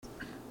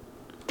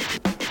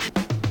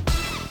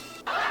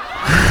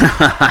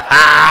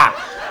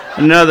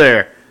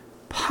Another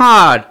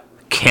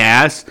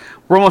podcast.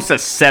 We're almost at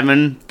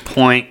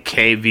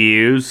 7.k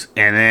views.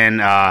 And then,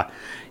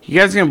 you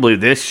guys are going to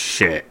believe this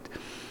shit.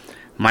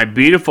 My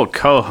beautiful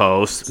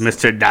co-host,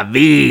 Mr.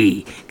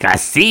 Davi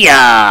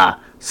Garcia.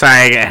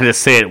 Sorry, I had to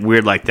say it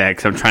weird like that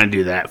because I'm trying to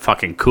do that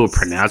fucking cool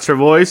pronouncer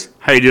voice.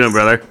 How you doing,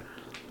 brother?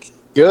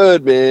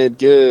 Good, man.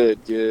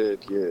 Good.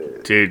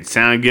 Dude,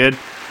 sounding good?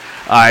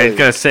 I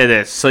gotta say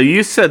this. So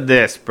you said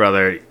this,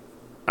 brother.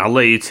 I'll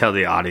let you tell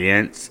the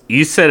audience.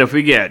 You said if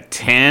we get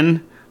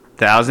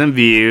 10,000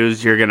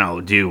 views, you're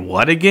gonna do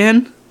what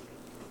again?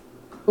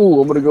 Ooh,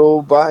 I'm gonna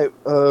go buy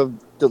a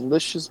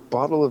delicious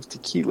bottle of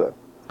tequila.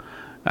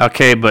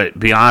 Okay, but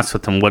be honest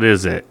with them. What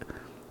is it?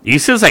 You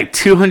said it's like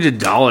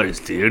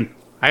 $200, dude.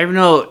 I even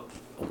know.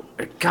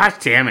 Gosh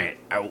damn it!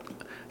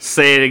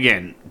 Say it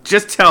again.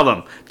 Just tell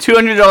them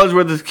 $200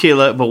 worth of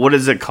tequila. But what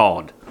is it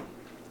called?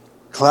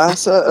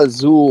 Clase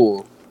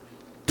Azul.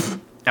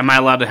 Am I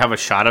allowed to have a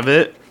shot of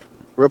it?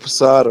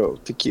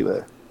 Reposado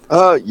tequila.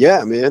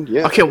 Yeah, man.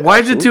 Yeah. Okay, why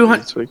is it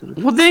 200?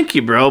 Well, thank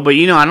you, bro. But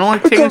I don't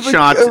like taking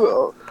shots.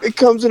 It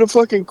comes in a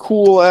fucking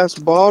cool ass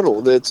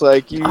bottle that's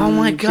like you oh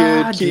my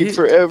God, can keep dude.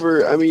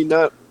 forever. I mean,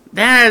 not.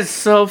 That is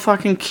so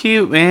fucking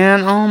cute,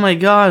 man. Oh my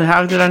God,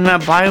 how did I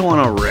not buy one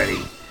already?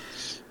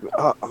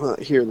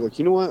 Here, look.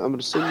 You know what? I'm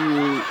gonna send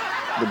you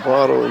the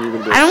bottle, and you're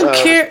gonna. Be I don't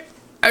care.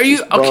 Are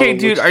you okay,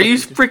 dude? Are you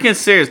freaking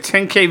serious?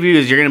 10k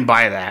views, you're gonna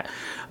buy that?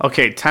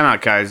 Okay, time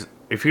out, guys.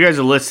 If you guys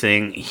are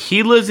listening,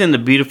 he lives in the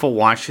beautiful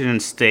Washington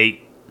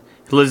State.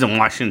 He lives in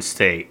Washington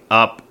State,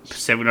 up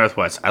Pacific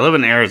Northwest. I live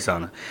in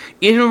Arizona.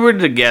 Even if we're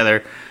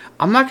together,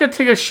 I'm not gonna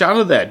take a shot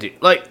of that,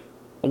 dude. Like,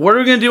 what are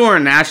we gonna do when we're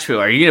in Nashville?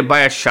 Are you gonna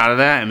buy a shot of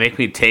that and make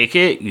me take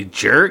it, you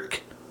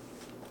jerk?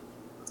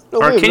 No,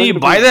 or can you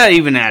buy that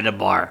even at a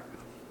bar?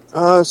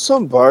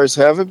 Some bars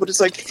have it, but it's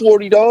like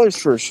 $40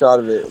 for a shot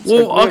of it. It's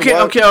well, like,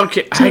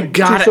 okay. I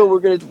got it. So we're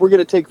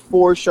gonna take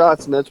 4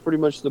 shots, and that's pretty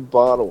much the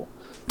bottle.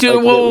 Dude,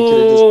 like,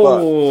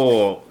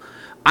 whoa.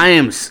 I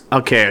am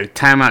okay.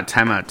 Time out.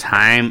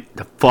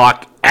 The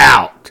fuck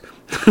out.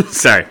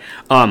 Sorry.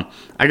 I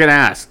gotta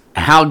ask,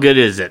 how good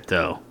is it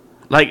though?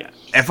 Like,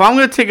 if I'm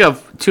gonna take a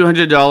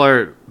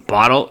 $200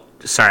 bottle,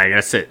 sorry, I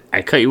gotta say,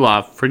 I cut you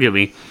off. Forgive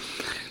me.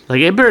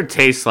 Like, it better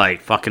taste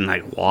like fucking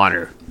like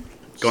water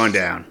going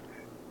down.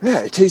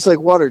 Yeah, it tastes like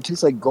water. It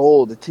tastes like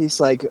gold. It tastes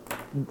like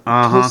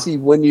pussy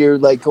when you're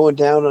like going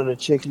down on a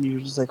chick and you're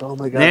just like, oh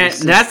my God.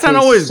 That's not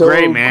always so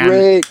great, man.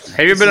 Great.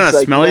 Have you been on a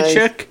smelly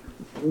chick?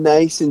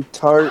 Nice and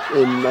tart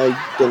and like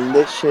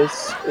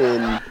delicious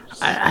and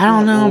I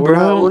don't know,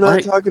 bro. We're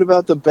not talking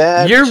about the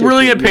bad. You're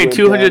really gonna pay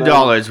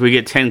 $200. We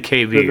get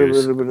 10k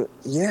views.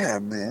 Yeah,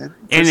 man.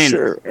 And then,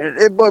 sure.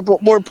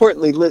 But more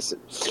importantly, listen.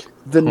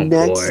 The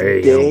next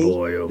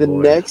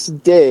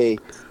day,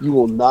 you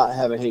will not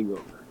have a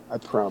hangover. I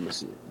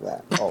promise you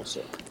that.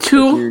 Also,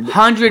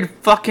 $200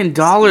 fucking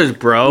dollars,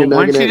 bro.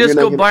 Why don't you just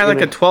go buy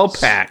like a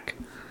 12-pack?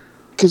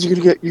 Because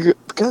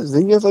because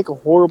then you have like a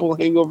horrible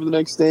hangover the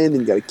next day, and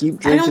then you got to keep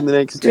drinking the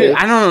next day. Dude,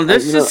 I don't know.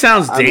 This just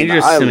sounds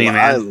dangerous to me, man.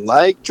 I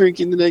like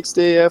drinking the next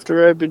day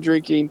after I've been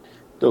drinking.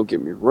 Don't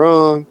get me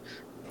wrong,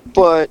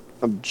 but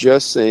I'm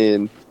just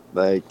saying,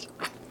 like,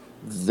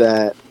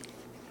 that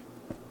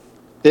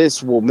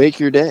this will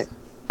make your day.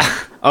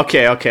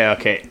 Okay.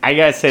 I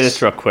gotta say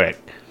this real quick.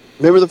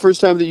 Remember the first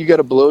time that you got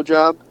a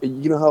blowjob?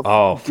 You know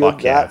how good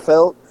that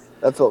felt?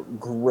 That felt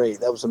great.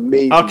 That was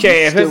amazing.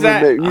 Okay, if it's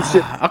that...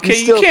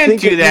 you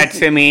can't do that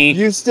to me.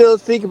 You still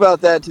think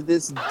about that to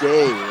this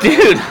day. Right?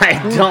 Dude,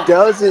 I don't...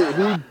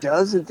 Who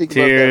doesn't think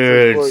about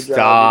that? Dude,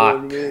 stop.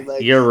 You know what I mean?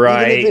 Like, you're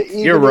right.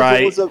 You're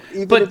right.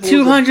 But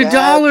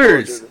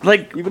 $200.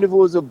 Like, even if it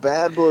was a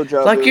bad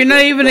blowjob. Like, you're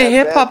not even a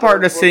hip-hop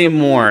artist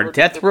anymore.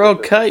 Death Row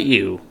cut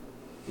you.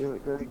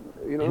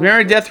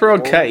 Remember Death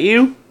Row cut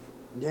you?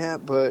 Yeah,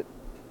 but...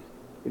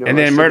 and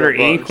then Murder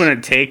Inc.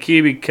 wouldn't take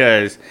you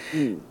because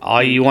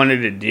all you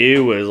wanted to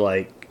do was,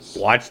 like,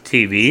 watch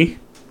TV.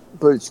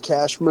 But it's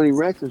Cash Money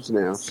Records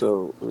now,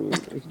 so...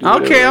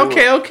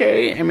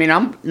 Okay. I mean,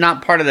 I'm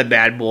not part of the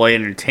bad boy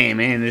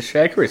entertainment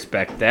industry. I can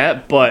respect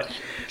that. But,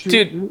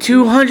 dude,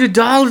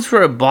 $200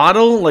 for a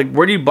bottle? Like,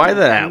 where do you buy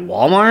that at?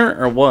 Walmart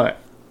or what?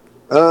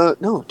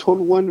 No,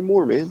 Total Wine and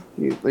More, man.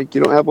 You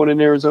don't have one in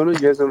Arizona? You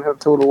guys don't have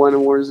Total Wine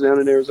and More down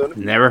in Arizona?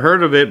 Never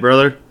heard of it,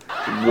 brother.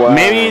 Wow.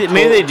 Maybe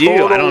they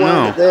do. I don't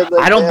know.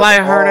 I don't buy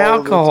hard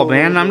alcohol,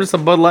 man. I'm just a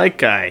Bud Light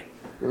guy.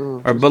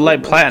 Or Bud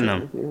Light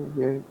Platinum.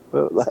 Yeah.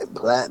 Bud Light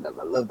Platinum.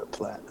 I love the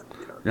Platinum.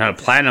 No,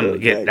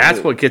 Platinum, that's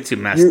what gets you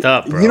messed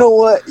up, bro. You know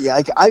what?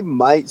 Yeah, I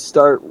might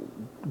start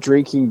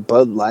drinking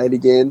Bud Light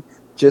again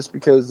just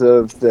because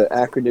of the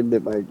acronym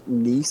that my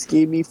niece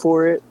gave me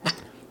for it.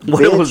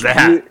 What was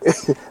that?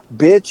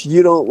 Bitch,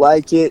 you don't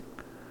like it.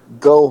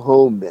 Go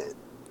home, then.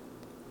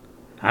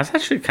 That's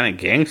actually kind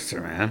of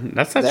gangster, man.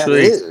 That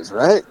is,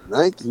 right?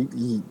 Like,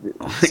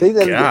 say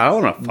that again. I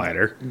want to fight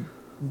her.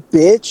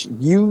 Bitch,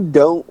 you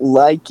don't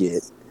like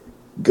it.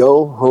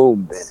 Go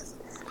home, then.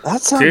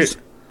 That sounds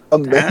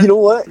amazing. You know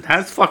what?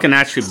 That's fucking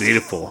actually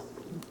beautiful.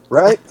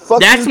 Right?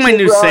 That's my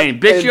new saying.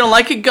 Bitch, you don't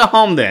like it? Go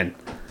home, then.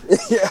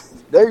 Yeah.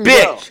 There you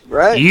Bitch, go.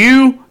 Right?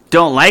 You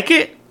don't like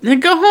it? Then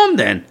go home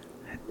then.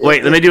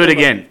 Wait, let me do it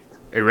again.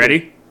 Are you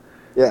ready?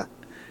 Yeah.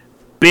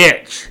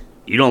 Bitch,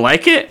 you don't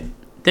like it?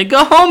 Then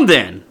go home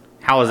then.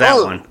 How was that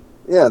one?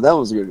 Yeah, that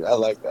was good. I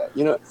like that.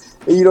 You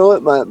know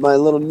what? My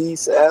little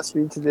niece asked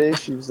me today.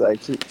 She was like,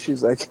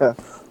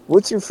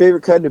 "What's your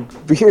favorite kind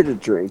of beer to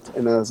drink?"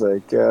 And I was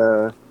like,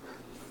 it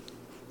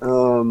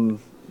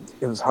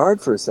was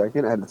hard for a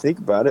second. I had to think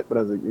about it, but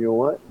I was like, you know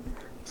what?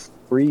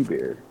 Free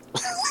beer.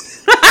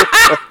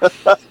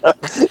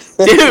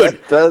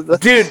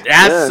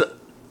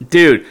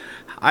 Dude,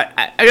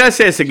 I gotta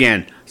say this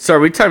again. Sorry,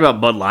 we talked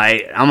about Bud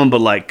Light. I'm a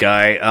Bud Light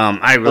guy.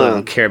 I really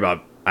don't care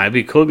about. I'd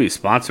be cool to be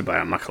sponsored by it.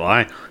 I'm not gonna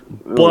lie.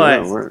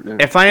 But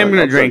if I am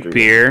gonna drink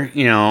beer,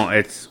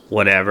 it's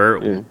whatever.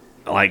 Yeah.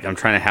 Like I'm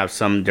trying to have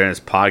some during this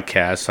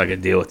podcast so I can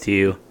deal with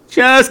you.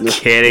 Just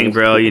kidding,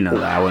 bro. You know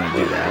that I wouldn't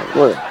do that.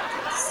 What?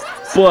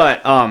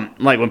 But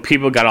like when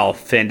people got all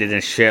offended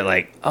and shit,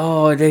 like,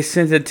 oh, they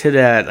sent it to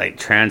that like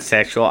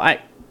transsexual.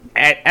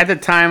 At the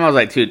time I was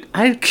like, dude,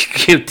 I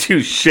give two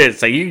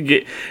shits. Like you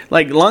get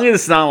like, long as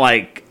it's not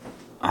like,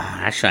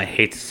 actually I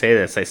hate to say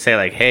this. I say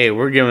like, hey,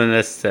 we're giving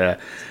this to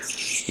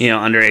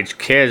underage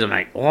kids. I'm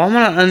like, well, I'm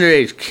not an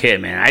underage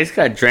kid, man. I just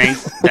got a drink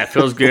that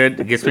feels good.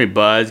 It gets me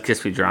buzzed,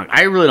 gets me drunk.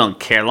 I really don't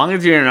care. As long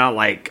as you're not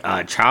like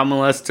a child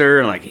molester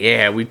and like,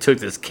 yeah, we took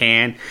this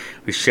can,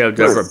 we shoved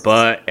it up our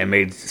butt and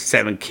made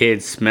 7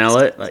 kids smell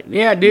it. Like,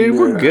 yeah, dude,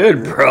 we're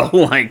good, bro.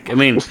 Like, I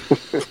mean,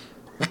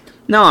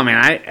 no, I mean,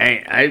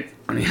 I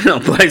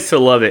but I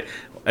still love it.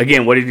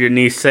 Again, what did your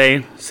niece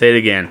say? Say it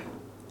again.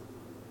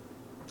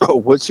 Oh,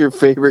 what's your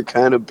favorite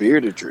kind of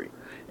beer to drink?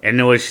 And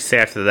then what did she say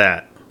after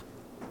that?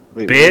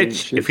 Wait,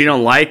 bitch, if you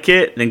don't like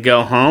it, then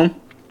go home.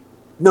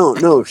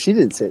 No, she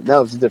didn't say it. That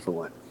was a different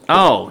one.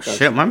 Oh,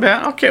 shit, my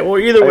bad. Okay, well,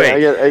 either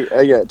way.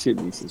 I got 2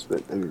 nieces,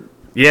 but I mean.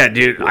 Yeah,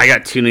 dude, I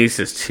got 2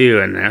 nieces,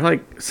 too, and they're,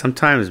 like,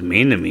 sometimes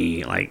mean to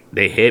me. Like,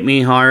 they hit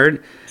me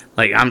hard.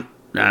 Like, I mean,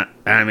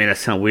 that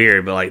sounds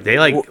weird, but, like, they,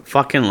 like,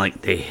 fucking,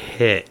 like, they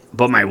hit.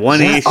 But my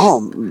one niece,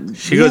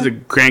 she goes to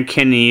Grand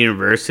Canyon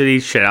University.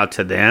 Shout out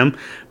to them.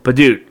 But,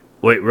 dude,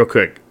 wait, real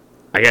quick.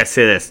 I gotta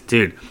say this,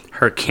 dude.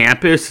 Her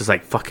campus is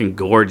like fucking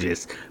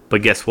gorgeous,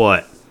 but guess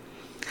what?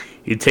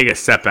 You take a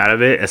step out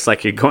of it, it's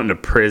like you're going to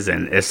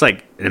prison. It's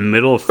like in the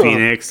middle of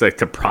Phoenix, like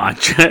the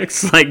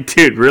projects. Like,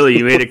 dude, really,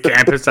 you made a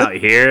campus out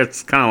here?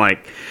 It's kind of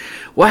like,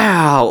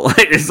 wow.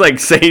 It's like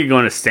saying you're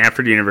going to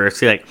Stanford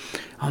University. Like,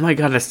 oh my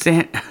god,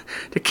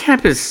 the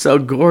campus is so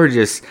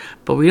gorgeous,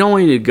 but we don't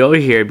want you to go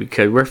here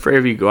because we're afraid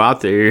if you go out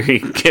there, you're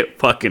gonna get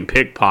fucking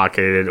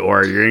pickpocketed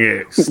or you're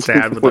gonna get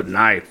stabbed with a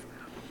knife.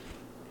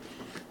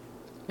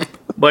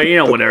 But,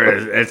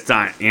 whatever, it's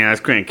not,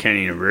 it's Grand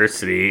Canyon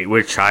University,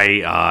 which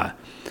I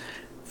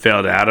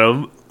failed out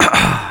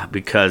of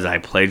because I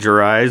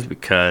plagiarized,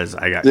 because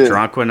I got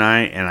drunk one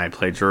night and I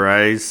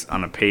plagiarized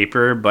on a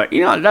paper. But,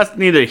 that's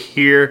neither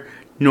here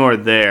nor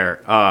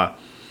there.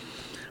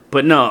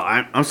 But no,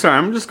 I'm sorry,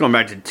 I'm just going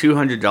back to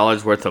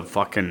 $200 worth of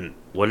fucking,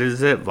 what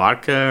is it,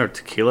 vodka or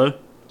tequila?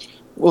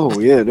 Oh,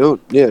 yeah,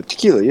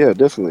 tequila, yeah,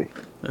 definitely.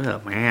 Oh,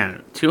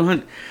 man,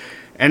 200.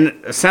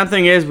 And the sad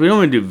thing is, we don't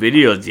even do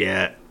videos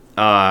yet.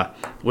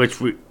 Which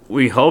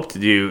we hope to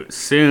do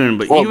soon,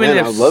 but even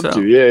if I'd love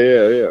to,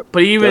 yeah.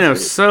 But even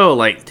definitely. If so,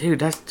 like, dude,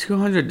 that's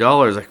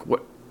 $200. Like,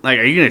 what? Like,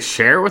 are you gonna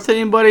share it with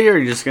anybody, or are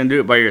you just gonna do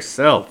it by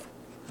yourself?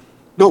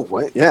 No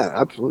way, yeah,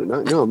 absolutely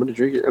not. No, I'm gonna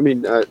drink it. I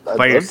mean, I'd by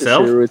love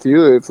yourself? to share it with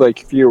you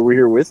if you were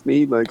here with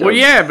me. Like, well,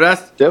 yeah, but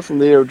that's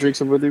definitely drink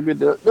some with you.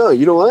 But no,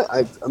 you know what?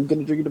 I'm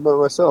gonna drink it by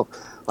myself.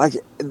 Like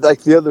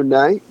the other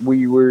night,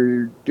 we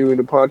were doing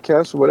a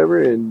podcast or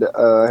whatever, and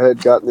I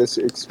had gotten this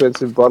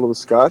expensive bottle of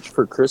scotch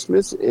for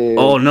Christmas. And,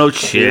 oh, no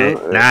shit.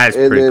 That's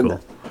pretty cool.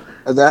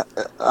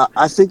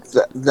 I think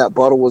that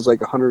bottle was like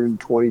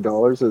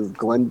 $120 of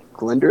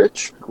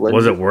Glendrich.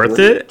 Was it worth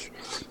it?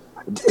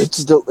 It's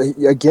still,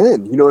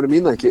 again, you know what I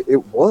mean? Like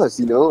it was,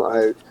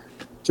 I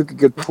took a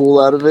good pull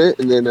out of it,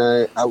 and then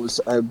I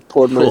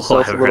poured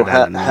myself a little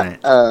half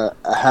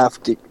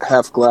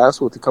glass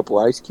with a couple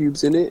ice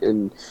cubes in it,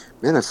 and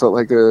man, I felt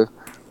like a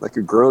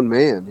grown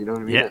man. You know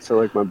what I mean? Yeah. I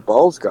felt like my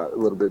balls got a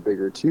little bit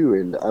bigger too,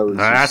 and I was.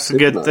 That's a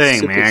good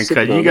thing, man,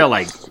 because you got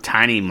like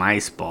tiny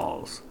mice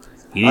balls.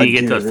 You need to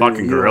get those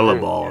fucking gorilla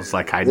balls,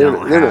 like I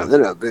don't have. They're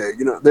not big.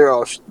 They're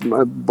all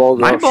my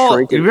balls are all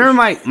shrinking. You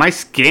remember my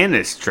skin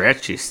is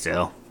stretchy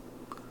still.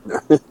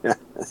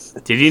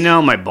 Did you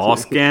know my ball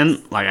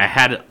skin? Like, I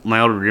had my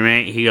old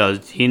roommate. He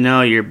goes,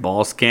 your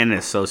ball skin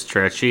is so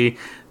stretchy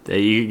that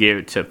you could give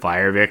it to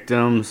fire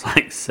victims.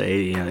 Like,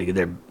 say, they get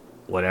their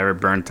whatever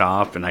burnt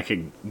off, and I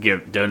could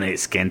donate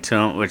skin to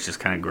them, which is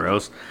kind of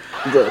gross.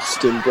 You got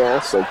skin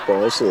grafts, like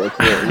balls, so like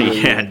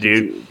yeah,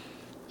 dude.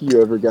 You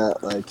ever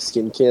got like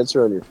skin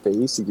cancer on your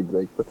face? You could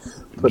like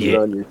put it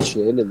on your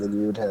chin, and then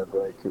you would have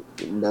like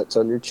nuts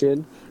on your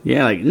chin.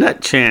 Yeah, like nut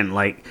chin.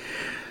 Like,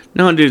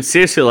 no, dude,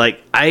 seriously.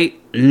 Like, I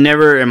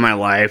never in my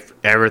life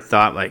ever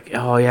thought like,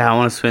 oh yeah, I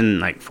want to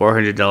spend like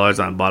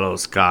 $400 on a bottle of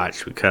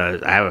scotch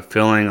because I have a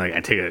feeling like I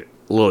take a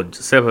little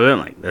sip of it,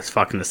 like that's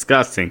fucking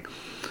disgusting.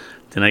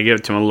 Then I give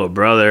it to my little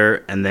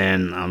brother, and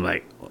then I'm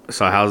like,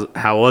 so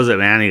how was it,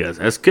 man? He goes,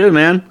 that's good,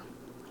 man.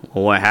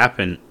 Well, what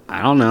happened?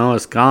 I don't know.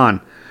 It's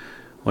gone.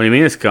 What do you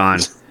mean it's gone?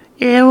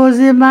 It was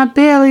in my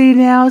belly.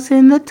 Now it's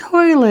in the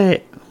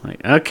toilet. I'm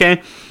like,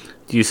 okay.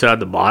 Do you still have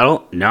the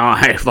bottle? No,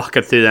 I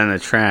fucking threw that in the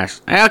trash.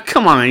 Ah,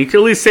 come on, man. You can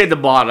at least save the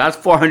bottle. That's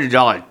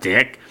 $400,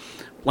 dick.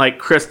 Like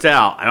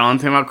Cristal. I don't know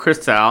anything about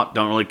Cristal.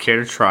 Don't really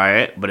care to try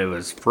it, but it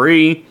was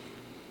free.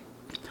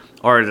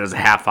 Or it was a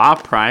half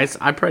off price.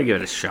 I'd probably give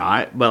it a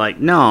shot. But, like,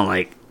 no,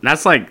 like,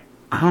 that's like,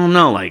 I don't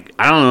know. Like,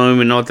 I don't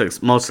even know what the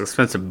most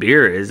expensive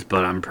beer is,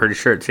 but I'm pretty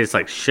sure it tastes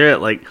like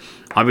shit. Like,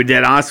 I'll be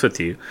dead honest with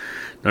you.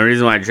 The only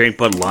reason why I drink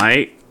Bud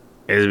Light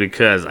is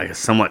because I can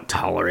somewhat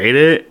tolerate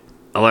it.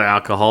 Other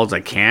alcohols I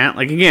can't.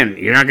 Like, again,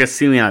 you're not going to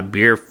see me on a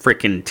beer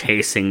freaking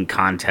tasting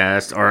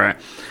contest or,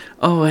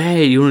 oh,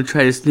 hey, you want to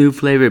try this new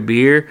flavored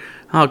beer?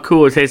 Oh,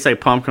 cool, it tastes like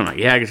pumpkin. I'm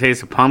like, yeah, I can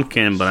taste the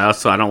pumpkin, but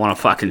I don't want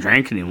to fucking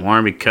drink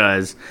anymore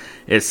because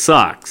it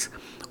sucks.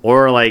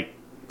 Or, like,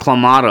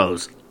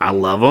 Clamatos. I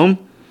love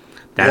them.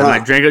 That is my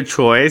drink of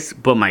choice,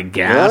 but my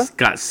gas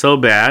got so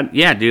bad.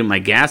 Yeah, dude, my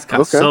gas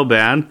got so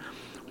bad.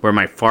 Where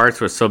my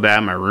farts were so bad,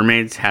 my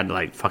roommates had to,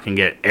 like, fucking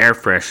get air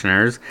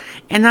fresheners.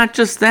 And not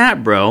just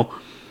that, bro.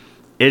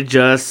 It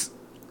just,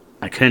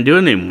 I couldn't do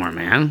it anymore,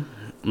 man.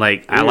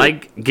 Like, I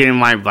like getting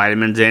my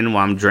vitamins in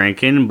while I'm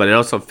drinking, but it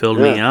also filled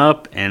me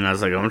up. And I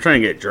was like, I'm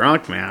trying to get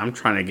drunk, man. I'm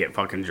trying to get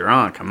fucking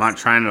drunk. I'm not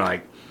trying to,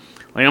 like,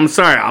 I'm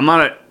sorry. I'm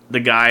not the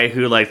guy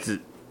who likes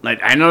to, like,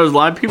 I know there's a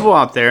lot of people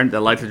out there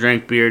that like to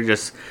drink beer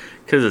just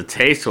because of the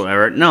taste or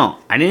whatever. No,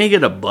 I need to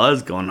get a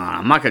buzz going on.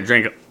 I'm not going to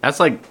drink it. That's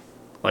like,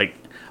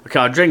 okay,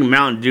 I'll drink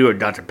Mountain Dew or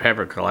Dr.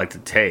 Pepper because I like the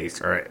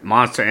taste. Or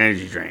Monster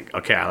Energy drink.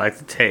 Okay, I like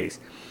the taste.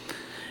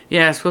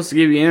 Yeah, it's supposed to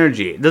give you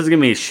energy. It doesn't give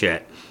me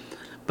shit.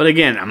 But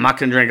again, I'm not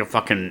going to drink a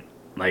fucking,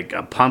 like,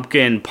 a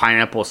pumpkin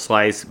pineapple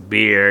slice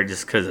beer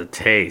just because of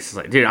taste. It's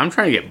like, dude, I'm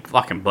trying to get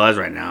fucking buzz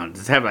right now.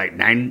 Just have, like,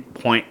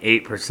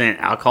 9.8%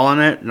 alcohol in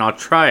it, and I'll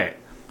try it.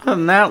 Other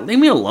than that, leave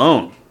me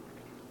alone.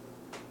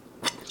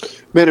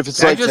 Man, if it's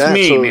that's like just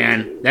me,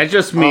 man. That's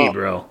just me,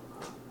 bro.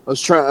 I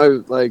was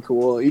trying,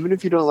 well, even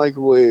if you don't like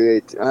the way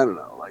I don't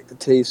know, like the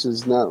taste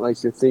is not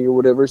like your thing or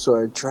whatever,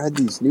 so I tried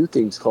these new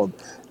things called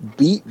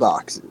beat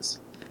boxes.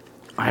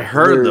 I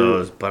heard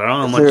those, but I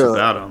don't know much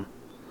about them.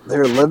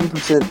 They're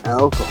 11%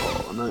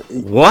 alcohol.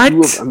 What?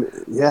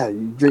 Yeah,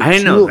 you drink I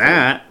didn't know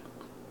that.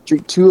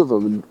 Drink 2 of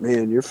them, and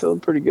man, you're feeling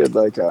pretty good.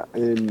 But I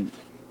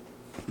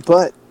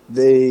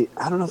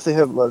don't know if they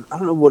have, I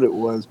don't know what it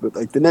was, but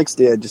like the next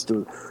day I just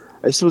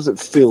wasn't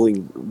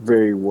feeling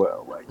very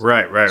well. Like,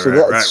 right.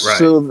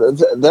 So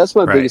that's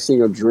my biggest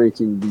thing of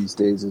drinking these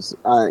days is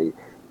I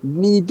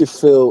need to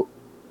feel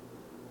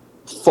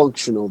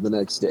functional the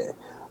next day.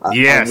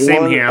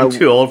 Same here. I'm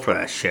too old for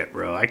that shit,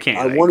 bro. I can't.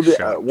 I want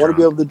to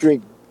be able to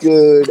drink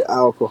good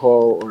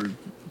alcohol or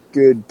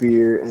good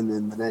beer, and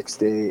then the next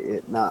day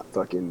it not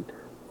fucking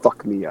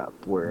fuck me up.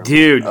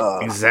 Dude,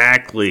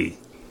 exactly.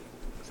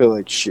 Feel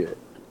like shit.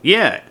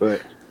 Yeah,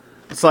 but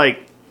it's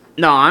like.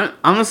 No,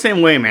 I'm the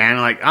same way, man.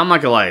 Like, I'm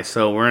not gonna lie.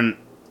 So when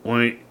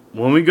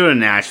we go to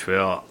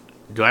Nashville,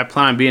 do I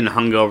plan on being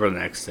hungover the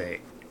next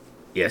day?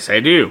 Yes, I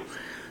do.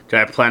 Do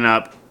I plan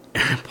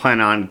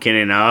on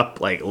getting up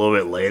like a little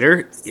bit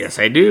later? Yes,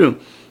 I do.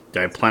 Do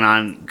I plan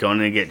on going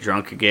to get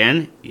drunk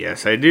again?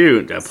 Yes, I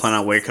do. Do I plan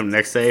on waking up the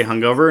next day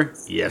hungover?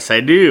 Yes, I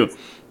do.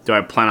 Do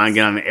I plan on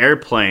getting on an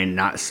airplane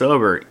not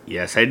sober?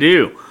 Yes, I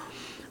do.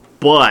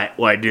 But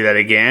will I do that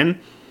again?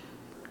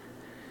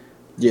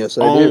 Yes,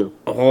 I do.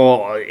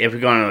 Oh, if we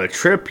go on a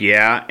trip,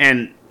 yeah.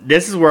 And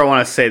this is where I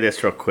want to say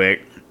this real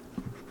quick.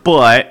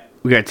 But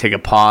we got to take a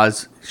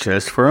pause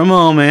just for a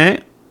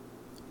moment.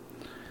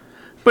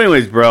 But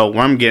anyways, bro,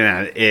 what I'm getting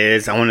at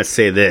is I want to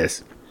say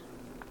this.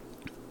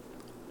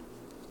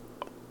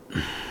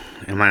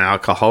 Am I an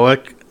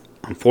alcoholic?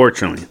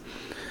 Unfortunately.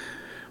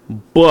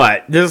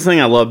 But this is the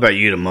thing I love about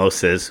you the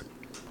most is,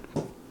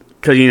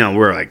 because,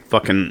 we're like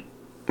fucking,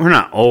 we're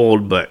not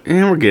old, but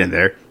we're getting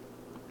there.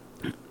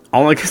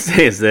 All I can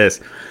say is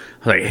this. I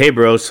was like, hey,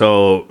 bro,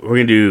 so we're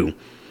going to do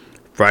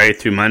Friday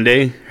through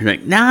Monday? You're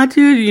like, nah,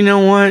 dude, you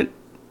know what?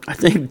 I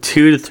think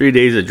 2 to 3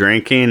 days of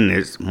drinking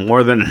is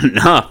more than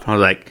enough. I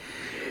was like,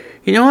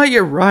 you know what?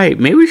 You're right.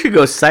 Maybe we should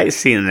go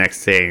sightseeing the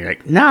next day. You're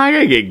like, nah, I got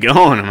to get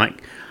going. I'm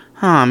like,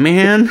 oh,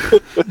 man.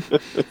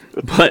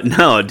 But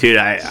no, dude,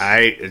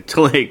 I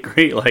totally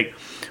agree. Like,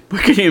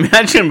 but can you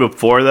imagine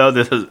before, though?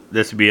 This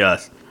would be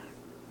us.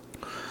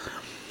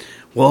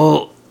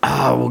 Well,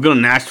 we'll go to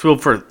Nashville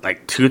for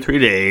like 2 or 3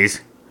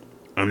 days,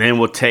 and then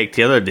we'll take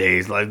the other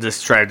days, like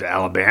just drive to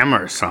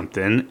Alabama or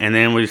something, and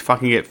then we just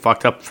fucking get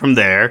fucked up from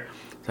there.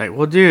 It's like,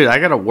 well, dude, I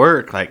gotta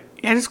work. Like,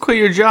 yeah, just quit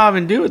your job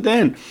and do it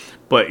then.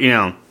 But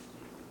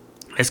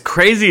it's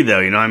crazy though.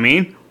 You know what I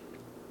mean?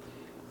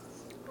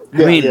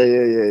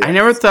 Yeah. I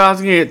never thought I was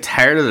gonna get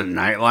tired of the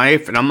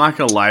nightlife, and I'm not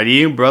gonna lie to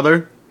you,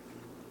 brother.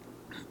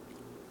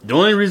 The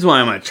only reason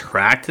why I'm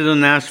attracted to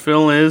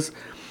Nashville is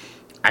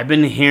I've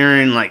been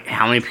hearing, like,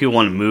 how many people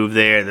want to move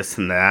there, this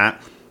and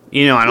that.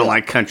 I don't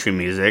like country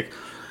music.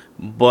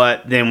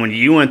 But then when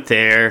you went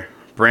there,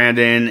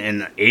 Brandon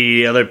and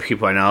 80 other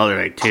people I know,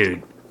 they're like,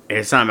 dude,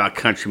 it's not about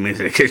country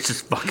music. It's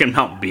just fucking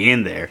about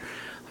being there.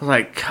 I was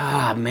like,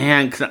 God,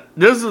 man. 'Cause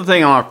this is the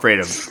thing I'm afraid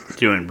of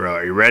doing, bro.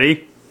 Are you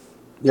ready?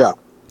 Yeah.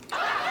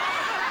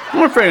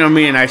 I'm afraid I'm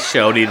being a nice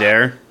showdy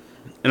there.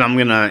 And I'm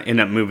going to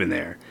end up moving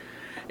there.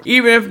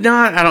 Even if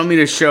not, I don't mean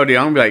a showdy.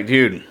 I'm going to be like,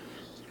 dude,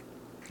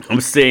 I'm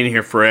staying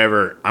here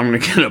forever. I'm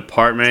going to get an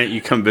apartment.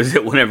 You come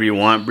visit whenever you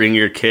want. Bring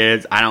your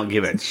kids. I don't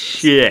give a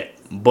shit.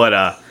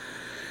 But,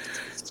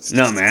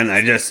 no, man.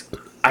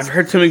 I've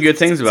heard too many good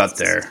things about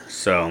there.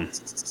 So,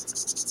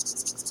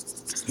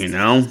 you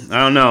know, I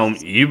don't know.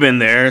 You've been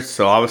there,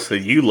 so obviously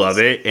you love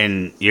it.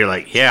 And you're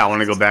like, yeah, I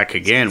want to go back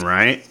again,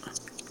 right?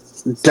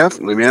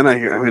 Definitely, man. I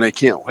mean, I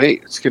can't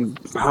wait. It's going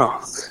to...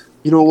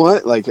 You know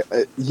what? Like,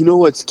 you know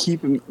what's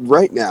keeping...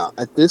 Right now,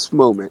 at this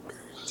moment...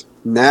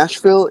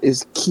 Nashville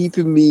is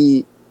keeping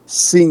me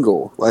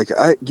single. Like,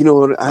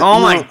 oh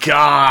my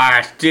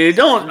gosh, dude!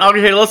 Don't.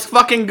 Okay, let's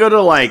fucking go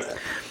to like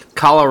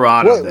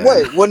Colorado.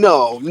 Wait. Well,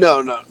 no. What,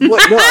 no,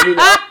 I mean,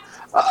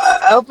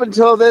 up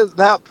until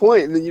that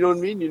point, and then you know what I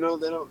mean. You know,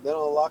 then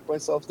I'll lock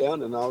myself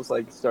down, and I was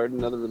like, start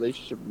another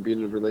relationship and be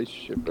in a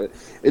relationship. But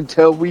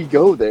until we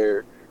go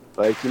there,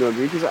 like, you know what I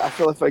mean? Because I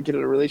feel if I get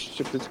in a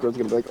relationship, this girl's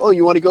gonna be like, oh,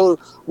 you want to go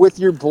with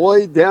your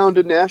boy down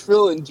to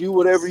Nashville and do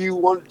whatever you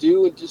want to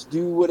do and just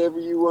do whatever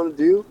you want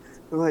to do?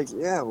 I'm like,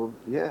 yeah,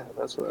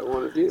 that's what I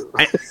want to do.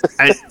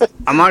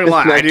 I'm not gonna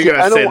lie, I do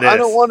gotta say this. I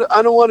don't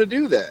want to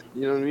do that.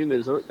 You know what I mean?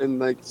 And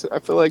like, so I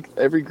feel like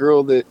every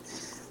girl that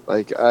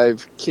like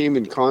I've came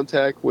in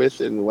contact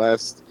with in the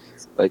last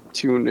like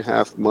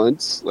 2.5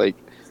 months, like,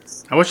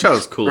 I wish I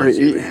was cool as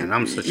you, man.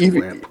 I'm such a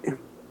wimp.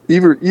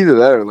 Either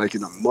that or like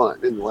in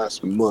the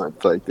last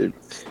month, like they're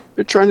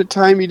trying to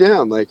tie me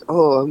down. Like,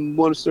 oh, I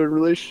want to start a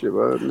relationship.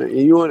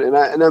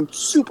 And I'm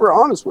super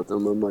honest with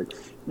them. I'm like,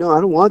 no, I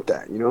don't want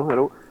that. You know, I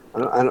don't.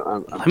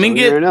 Let me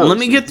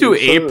get through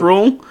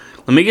April.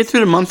 Let me get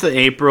through the month of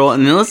April,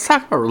 and then let's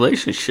talk about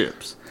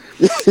relationships.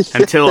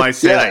 Until I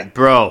say, like,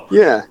 bro,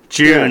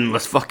 June,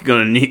 let's fucking go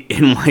to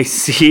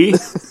NYC,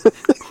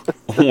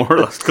 or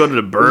let's go to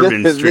the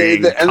Bourbon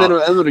Street, and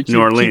then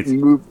New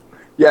Orleans.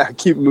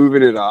 Keep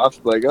moving it off.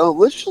 Like, oh,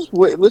 let's just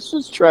wait. Let's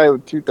just try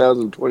with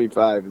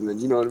 2025, and then,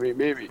 you know what I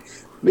mean.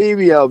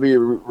 Maybe I'll be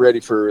ready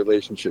for a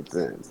relationship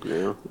then. You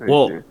know.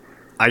 Well,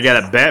 I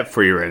got a bet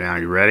for you right now.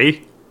 You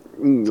ready?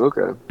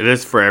 Okay. It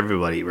is for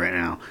everybody right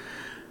now.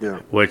 Yeah.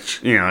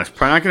 Which, you know, it's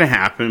probably not going to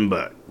happen,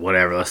 but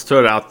whatever. Let's throw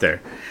it out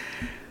there.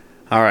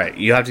 All right,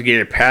 you have to get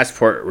your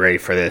passport ready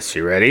for this.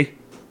 You ready?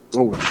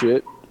 Oh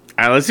shit! All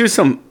right, let's do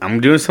some. I'm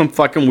doing some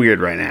fucking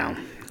weird right now.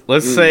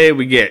 Let's say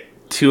we get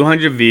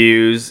 200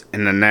 views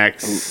in the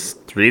next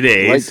 3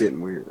 days. I like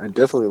getting weird. I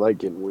definitely like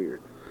getting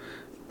weird.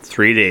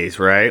 3 days,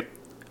 right?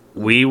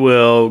 We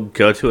will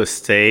go to a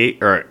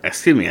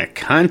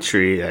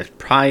country that's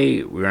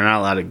probably we're not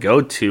allowed to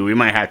go to. We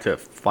might have to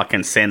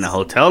fucking stay in the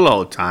hotel the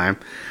whole time.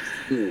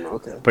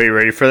 Okay. But you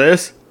ready for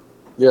this?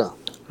 Yeah.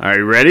 Are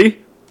you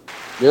ready?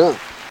 Yeah.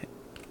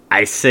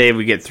 I say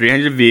we get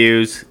 300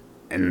 views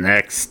in the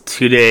next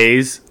 2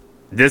 days.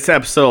 This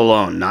episode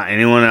alone, not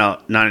anyone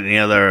else, not any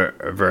other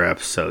of our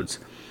episodes.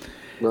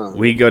 No.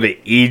 We go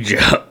to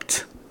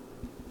Egypt.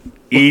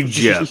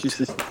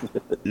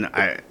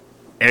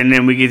 And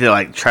then we get to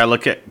like try to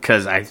look at,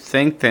 because I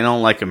think they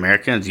don't like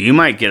Americans. You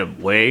might get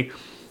away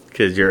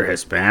because you're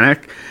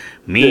Hispanic.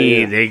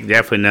 They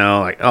definitely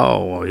know, like,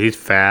 oh, well, he's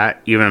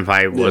fat. Even if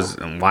I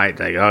wasn't white,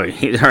 like, oh,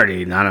 he's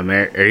already not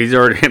American. He's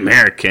already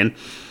American.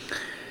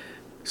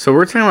 So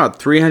we're talking about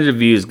 300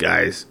 views,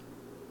 guys.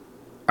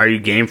 Are you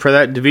game for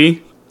that,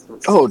 Davi?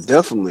 Oh,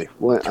 definitely.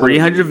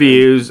 300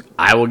 views.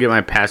 I will get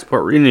my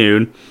passport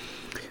renewed.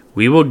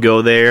 We will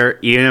go there,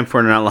 even if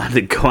we're not allowed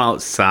to go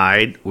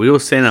outside. We will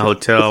stay in a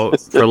hotel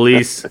for at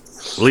least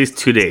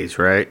 2 days,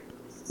 right?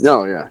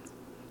 No, yeah.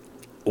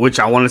 Which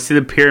I want to see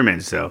the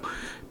pyramids, though.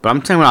 But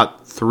I'm talking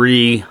about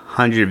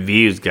 300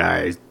 views,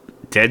 guys.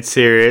 Dead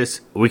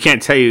serious. We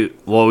can't tell you.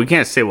 Well, we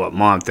can't say what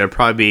month. They'll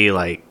probably be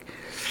like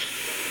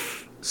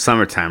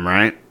summertime,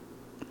 right?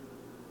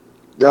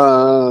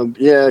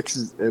 Yeah.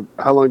 Cause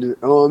how long does?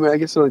 Oh, I mean, I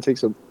guess it only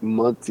takes a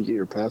month to get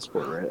your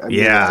passport, right?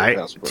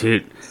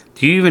 Dude.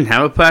 Do you even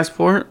have a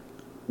passport?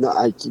 No,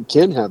 I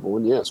can have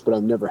one, yes, but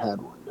I've never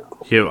had one. No.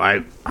 Yeah,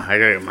 I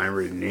got mine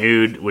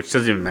renewed, which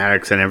doesn't even matter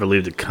because I never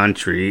leave the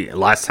country.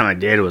 Last time I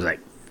did was like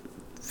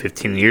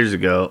 15 years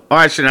ago. Oh,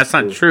 actually, that's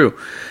not true.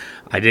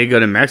 I did go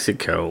to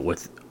Mexico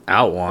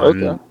without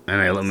one,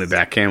 and they let me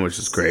back in, which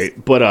is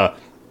great. But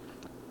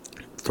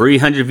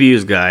 300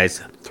 views,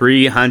 guys.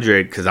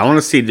 300, because I want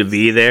to see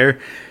Davi there,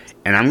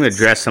 and I'm going to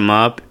dress him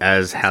up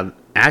as how.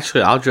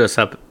 Actually, I'll dress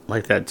up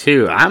like that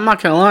too. I'm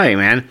not going to lie,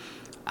 man.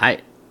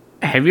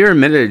 Have you ever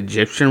met an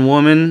Egyptian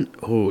woman?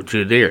 Oh,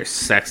 dude, they are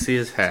sexy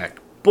as heck.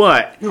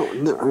 But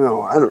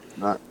no, I don't.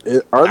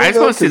 I just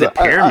want to see the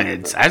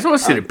pyramids. I just want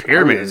to see the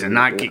pyramids and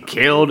not get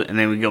killed, and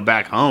then we go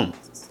back home.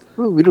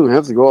 Well, we don't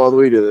have to go all the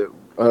way to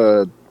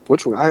the.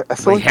 Which one? I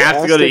feel we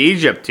have to go to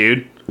Egypt,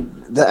 dude.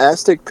 The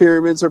Aztec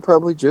pyramids are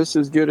probably just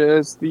as good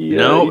as the.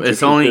 No,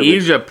 it's only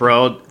pyramids. Egypt,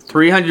 bro.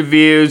 300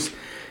 views.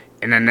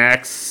 in the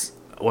next.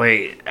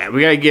 Wait,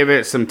 we gotta give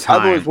it some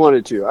time. I've always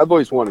wanted to. I've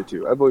always wanted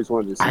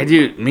to. See I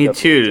do. Me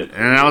too.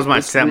 And that was my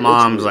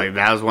stepmom's. Like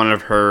that was one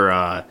of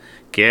her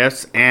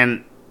gifts.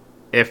 And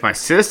if my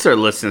sister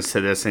listens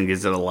to this and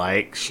gives it a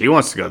like, she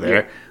wants to go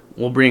there.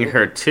 We'll bring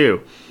her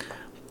too.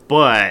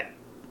 But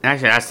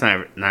actually, that's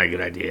not a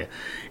good idea.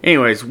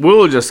 Anyways,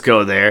 we'll just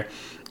go there.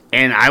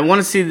 And I want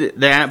to see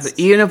that, but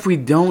even if we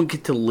don't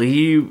get to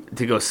leave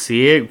to go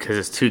see it because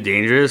it's too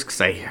dangerous,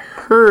 because I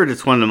heard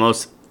it's one of the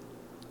most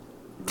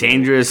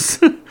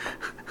dangerous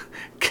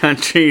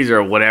countries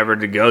or whatever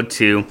to go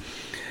to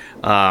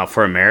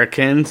for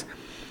Americans,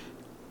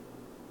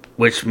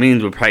 which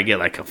means we'll probably get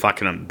like a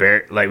fucking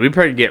we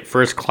probably get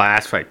first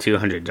class for like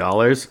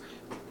 $200.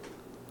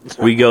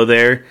 We go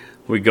there,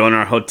 we go in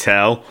our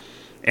hotel,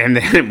 and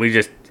then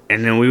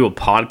we will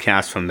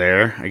podcast from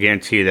there. I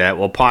guarantee you that.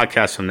 We'll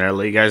podcast from there,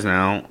 let you guys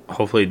know.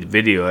 Hopefully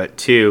video it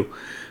too.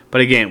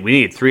 But again, we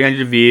need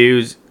 300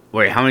 views.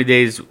 Wait, how many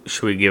days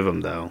should we give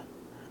them, though,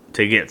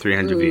 to get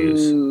 300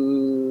 views?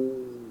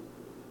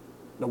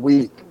 A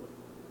week.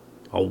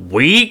 A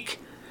week?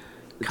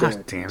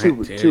 God damn it,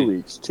 dude. 2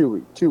 weeks.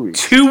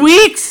 2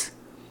 weeks?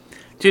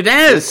 Dude,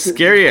 that is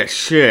scary as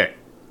shit.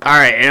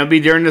 Alright, and it'll be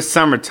during the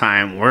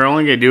summertime. We're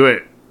only going to do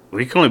it.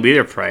 We can only be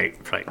there for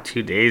like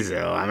 2 days,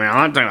 though. I mean, I'm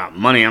not talking about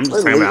money. I'm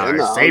just talking about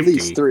our safety. At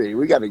least 3.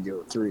 We got to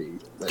go 3.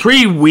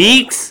 3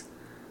 weeks?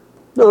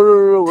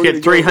 No. To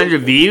get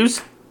 300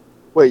 views?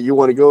 Wait, you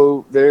want to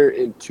go there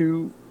in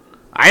 2?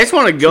 I just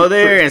want to go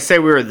there and say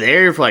we were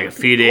there for like a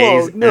few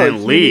days and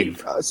then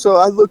leave. So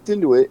I looked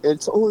into it.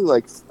 It's only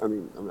like, I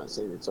mean, I'm not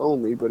saying it's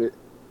only, but it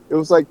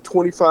was like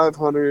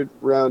 $2,500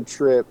 round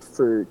trip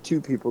for 2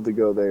 people to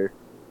go there.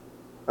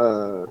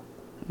 Oh,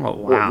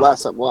 wow.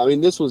 Last time. Well, I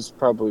mean, this was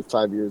probably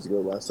 5 years ago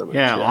last time.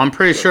 Yeah, I'm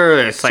pretty sure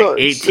it's like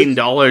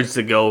 $18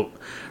 to go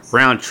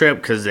round trip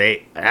because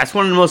that's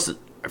one of the most,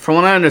 from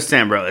what I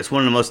understand, bro, it's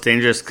one of the most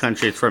dangerous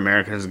countries for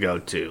Americans to go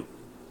to.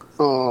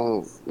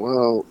 Oh,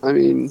 well, I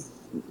mean,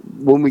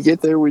 when we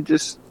get there, we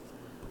just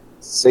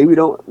say we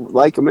don't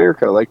like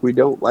America, like we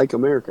don't like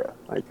America.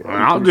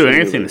 I'll do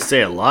anything to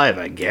stay alive,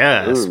 I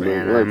guess,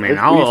 man. I mean,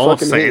 I'll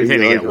say anything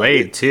to get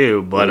laid,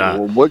 too, but...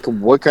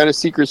 what kind of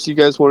secrets do you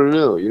guys want to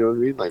know? You know what I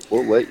mean? Like,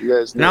 we'll let you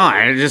guys know. No,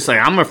 I just, like,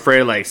 I'm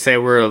afraid, like, say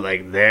we're,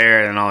 like,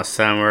 there, and all of a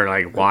sudden we're,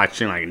 like,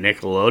 watching, like,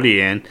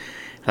 Nickelodeon.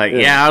 Like,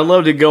 yeah, I'd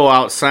love to go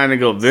outside and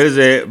go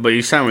visit, but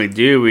each time we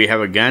do, we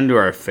have a gun to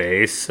our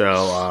face,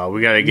 so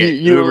we got to get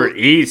Uber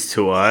Eats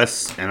to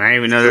us, and I didn't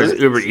even know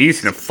there's Uber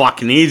Eats in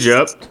fucking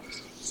Egypt.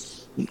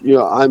 You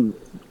know, I'm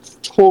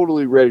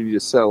totally ready to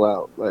sell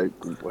out. Like,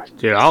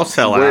 dude, I'll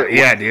sell out.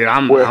 Yeah, dude,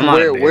 I'm on a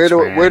bitch, where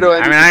do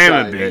I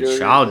am a bitch. You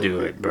know, I'll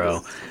do it,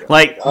 bro.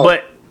 Like, but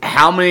what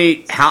I'm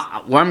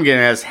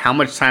getting at is how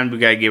much time do we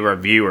got to give our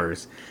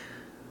viewers?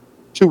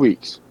 2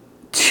 weeks.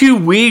 2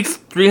 weeks?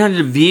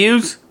 300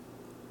 views?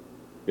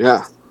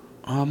 Yeah.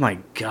 Oh my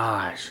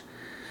gosh.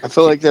 I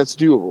feel like that's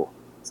doable.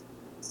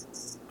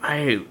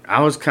 I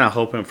was kind of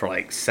hoping for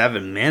like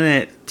 7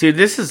 minutes. Dude,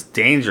 this is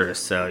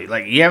dangerous, though.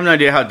 Like, you have no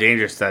idea how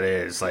dangerous that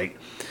is. Like,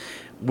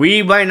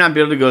 we might not be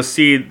able to go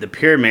see the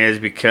pyramids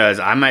because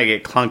I might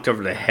get clunked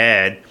over the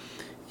head.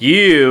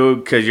 You,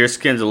 because your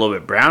skin's a little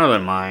bit browner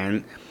than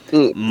mine,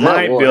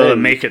 might be able to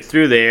make it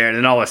through there. And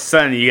then all of a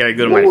sudden, you got to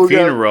go to my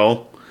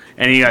funeral.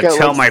 And you got to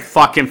tell my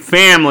fucking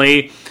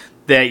family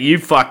that you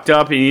fucked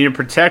up and you need to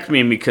protect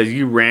me because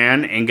you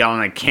ran and got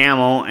on a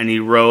camel and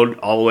you rode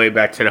all the way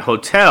back to the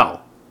hotel.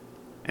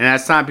 And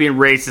that's not being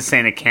racist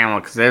saying a camel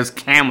because there's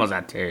camels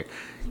out there.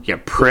 You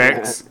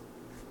pricks.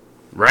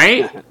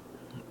 Right?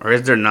 Or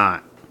is there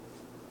not?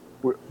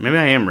 Maybe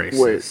I am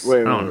racist.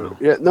 Wait. I don't know.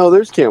 Yeah, no,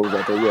 there's camels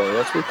out there. Yeah,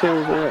 that's where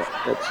camels are at.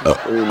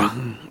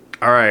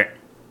 All right.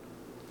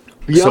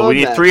 So we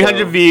need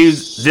 300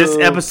 views this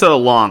episode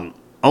alone.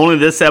 Only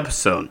this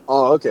episode.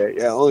 Oh, okay.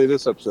 Yeah, only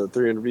this episode.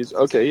 300 views.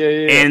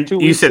 Okay, yeah. And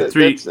you said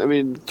 3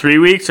 3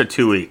 weeks or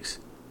 2 weeks?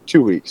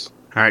 2 weeks.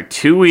 All right,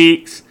 2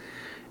 weeks.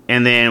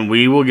 And then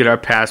we will get our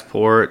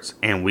passports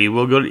and we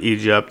will go to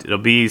Egypt. It'll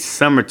be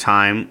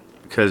summertime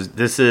because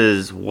this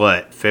is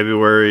what?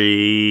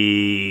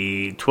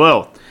 February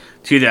 12th,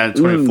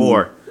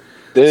 2024.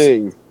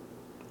 Dang.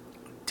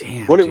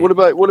 Damn. What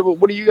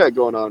do you got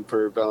going on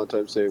for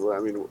Valentine's Day? Well, I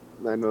mean,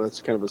 I know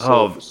that's kind of a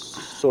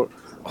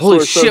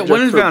holy shit,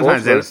 when is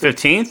Valentine's Day? The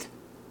 15th?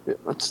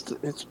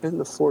 It's been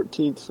the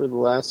 14th for the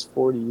last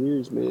 40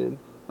 years, man.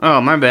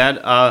 Oh, my bad.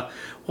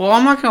 Well,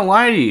 I'm not going to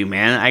lie to you,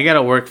 man. I got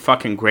to work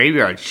fucking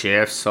graveyard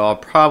shifts, so I'll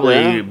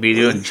probably be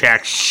doing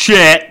jack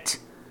shit.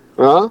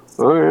 All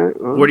right.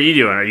 What are you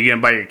doing? Are you going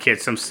to buy your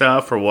kids some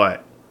stuff or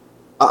what?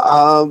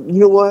 You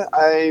know what?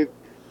 I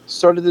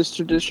started this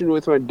tradition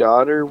with my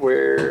daughter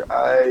where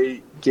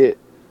I get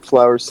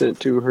flowers sent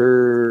to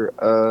her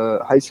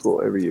high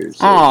school every year.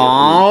 So,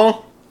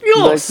 aww. You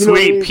little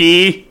sweet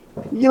pea.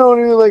 You know what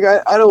I mean? Like,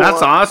 I don't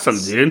That's awesome,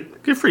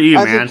 dude. Good for you,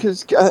 man.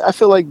 Because I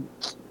feel like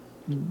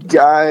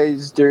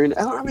guys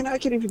I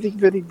can't even think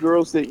of any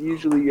girls that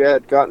usually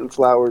had gotten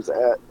flowers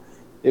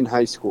in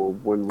high school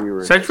when we were.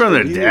 Except from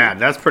their dad.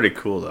 That's pretty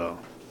cool, though.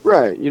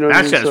 Right. You know what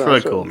I mean? That's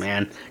really cool,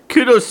 man.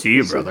 Kudos to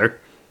you, brother.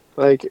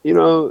 Like, you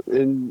know,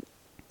 and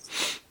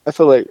I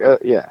feel like,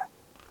 yeah.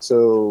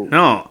 So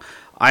No,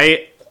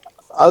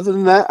 other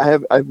than that, I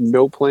have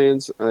no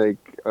plans. Like,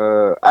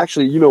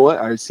 actually, you know what?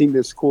 I seen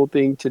this cool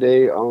thing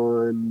today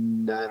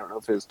on, I don't know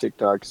if it was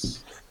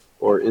TikToks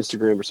or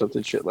Instagram or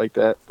something shit like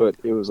that, but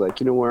it was like,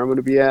 you know where I'm going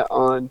to be at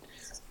on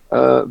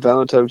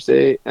Valentine's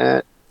Day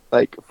at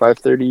like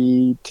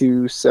 5:30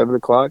 to 7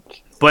 o'clock?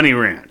 Bunny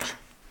Ranch.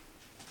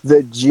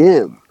 The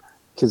gym.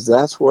 Because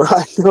that's where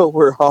I know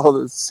where all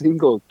the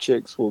single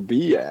chicks will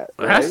be at.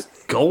 Right?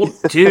 That's gold,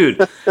 dude.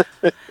 All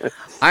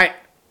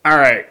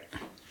right.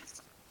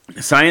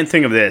 So I didn't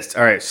think of this.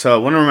 All right, so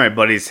I went over to my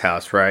buddy's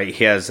house, right?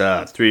 He has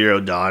a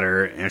 3-year-old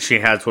daughter, and she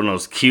has one of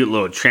those cute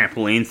little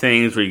trampoline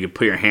things where you can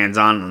put your hands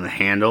on the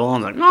handle.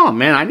 I'm like, oh,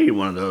 man, I need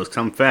one of those because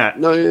I'm fat.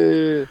 No,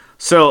 yeah.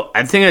 So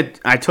I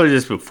think I told you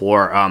this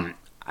before. I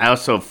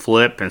also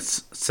flip and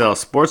sell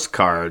sports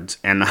cards,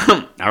 and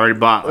I already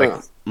bought, like,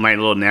 my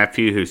little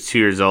nephew who's 2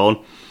 years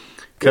old.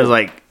 Because,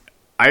 like,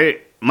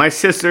 my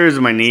sisters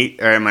and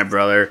my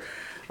brother,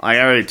 I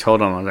already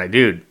told them, I was like,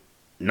 dude,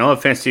 no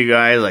offense to you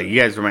guys, like, you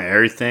guys are my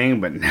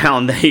everything, but now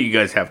that you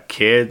guys have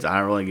kids, I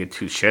don't really give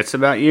two shits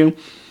about you.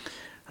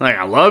 Like,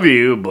 I love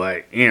you,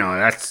 but, you know,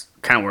 that's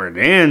kind of where it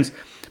ends.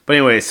 But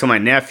anyway, so my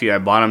nephew, I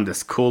bought him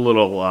this cool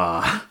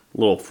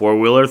little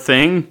four-wheeler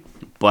thing,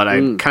 but I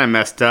kind of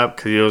messed up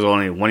because he was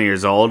only 1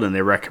 year old, and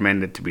they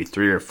recommended it to be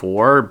 3 or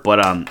 4.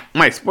 But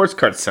my sports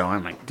card selling,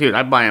 I'm like, dude,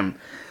 I'd buy him.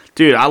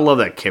 Dude, I love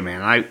that kid,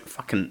 man.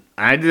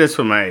 I did this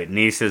with my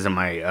nieces and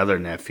my other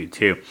nephew,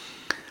 too.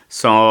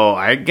 So,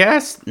 I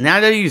guess, now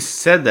that you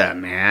said that,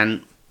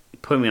 man,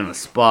 put me on the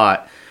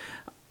spot.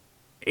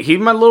 He's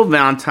my little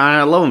Valentine.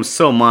 I love him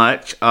so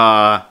much.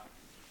 I'm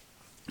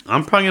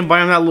probably going to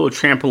buy him that little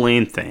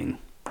trampoline thing.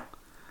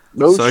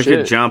 No so shit. He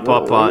could jump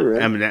up on.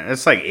 Right. I mean,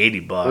 it's like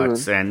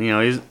 $80, and, you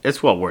know,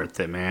 it's well worth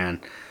it, man.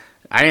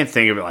 I didn't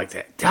think of it like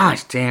that.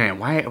 Gosh, damn it.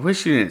 Why? I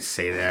wish you didn't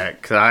say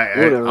that, because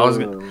I was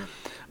going to.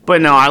 But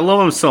no, I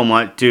love him so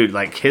much, dude.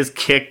 Like, his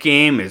kick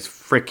game is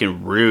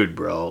freaking rude,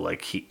 bro.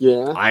 Like,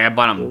 I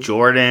bought him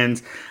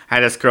Jordans. I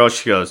had this girl,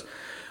 she goes,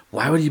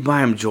 why would you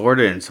buy him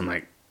Jordans? I'm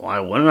like,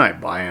 why wouldn't I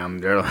buy them?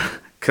 They're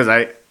because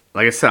like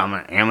I said, I'm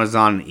an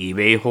Amazon and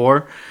eBay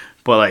whore.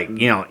 But, like,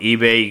 you know,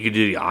 eBay, you could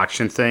do the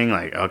auction thing.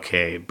 Like,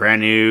 okay,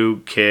 brand new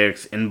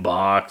kicks in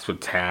box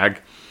with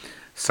tag.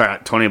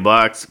 Start at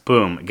 $20.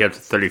 Boom, get up to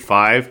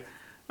 35.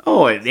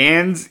 Oh, it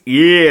ends?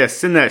 Yeah,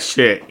 send that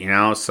shit, you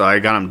know? So I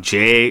got him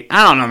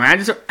I don't know,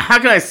 man. How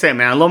can I say,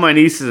 man? I love my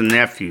nieces and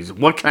nephews.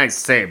 What can I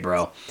say,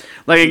 bro?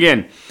 Like,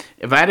 again,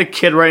 if I had a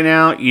kid right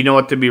now, you know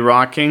what to be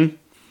rocking?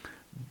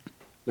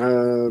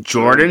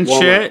 Jordan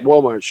shit.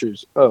 Walmart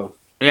shoes. Oh.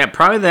 Yeah,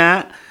 probably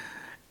that.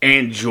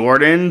 And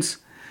Jordans.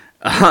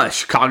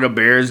 Chicago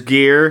Bears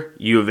gear.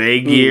 U of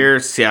A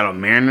gear. Seattle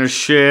Mariners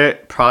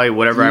shit. Probably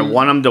whatever I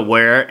want them to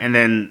wear. And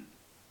then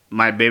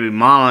my baby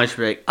mama should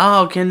be like,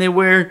 oh, can they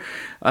wear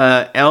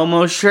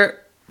Elmo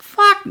shirt?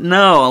 Fuck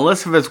no,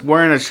 unless if it's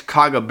wearing a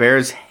Chicago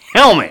Bears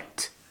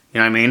helmet. You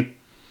know what I mean?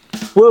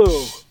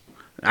 Whoa.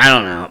 I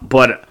don't know.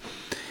 But,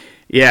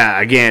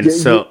 yeah, again,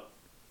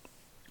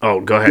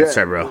 oh, go ahead,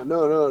 sorry, bro.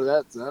 No,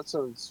 that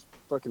sounds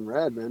fucking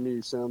rad, man.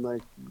 You sound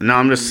like... No,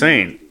 I'm just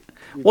saying.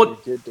 You're a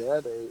good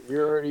dad.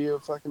 You're already a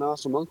fucking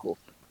awesome uncle.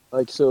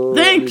 Like, so...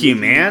 Thank you,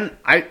 man.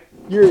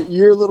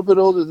 You're a little bit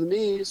older than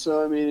me,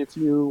 so, I mean, if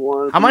you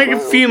want... I'm like a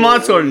few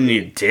months older than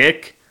you,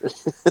 dick.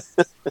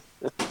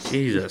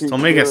 Jesus,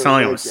 don't make it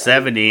sound like I'm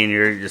 70 and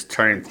you're just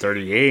turning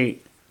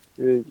 38.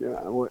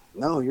 No,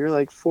 you're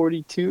like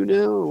 42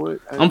 now?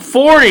 I'm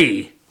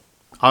 40!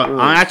 I'm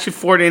actually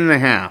 40 and a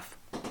half.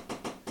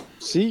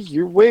 See,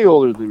 you're way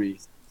older than me.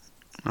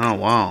 Oh,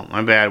 wow.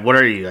 My bad. What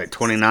are you, like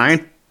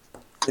 29?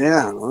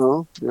 Yeah,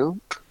 well, you know,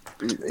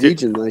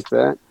 aging like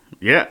that.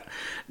 Yeah.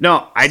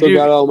 No, I still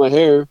got all my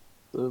hair,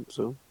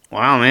 so...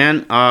 Wow,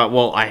 man.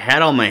 Well, I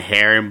had all my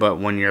hair, but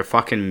when you're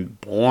fucking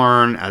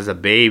born as a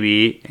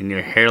baby and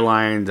your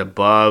hairline's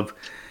above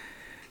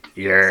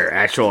your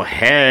actual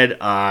head,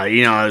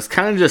 you know, it's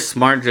kind of just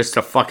smart just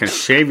to fucking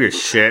shave your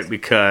shit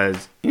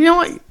because, you know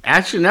what?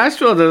 Actually,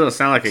 Nashville doesn't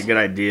sound like a good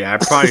idea. I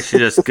probably should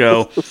just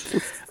go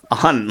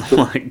on,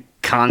 like,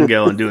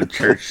 Congo and do a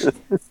church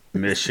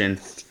mission.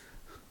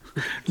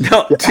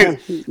 No, dude,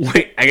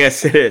 wait, I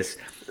guess it is.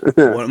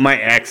 One of my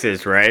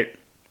exes, right?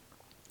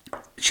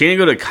 She didn't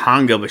go to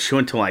Congo, but she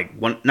went to, like,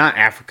 not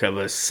Africa,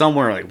 but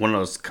somewhere, like, one of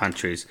those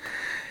countries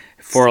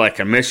for, like,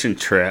 a mission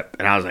trip.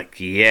 And I was like,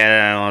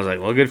 yeah. And I was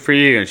like, well, good for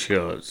you. And she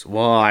goes,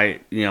 well,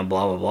 blah,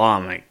 blah, blah.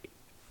 I'm like,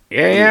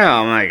 yeah.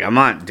 I'm like, I'm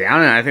not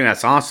down, and I think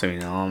that's awesome, you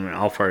know. I'm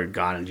all for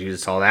God and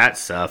Jesus, all that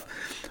stuff.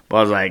 But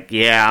I was like,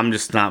 yeah, I'm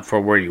just not for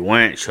where you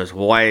went. She goes,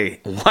 why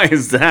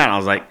is that? I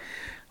was like,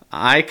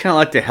 I kind of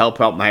like to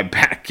help out my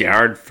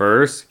backyard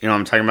first. You know what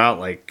I'm talking about?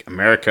 Like,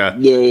 America.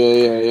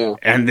 Yeah.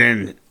 And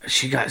then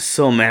she got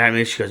so mad at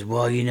me. She goes,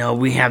 well, you know,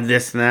 we have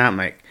this and that. I'm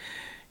like,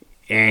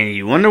 and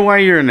you wonder why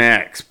you're an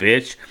ex,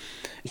 bitch.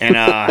 And,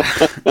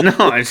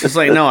 no, it's just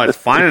like, no, it's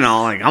fine and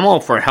all. Like, I'm all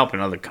for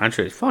helping other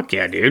countries. Fuck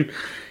yeah, dude.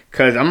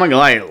 Because I'm not gonna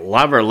lie, a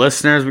lot of our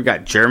listeners, we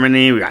got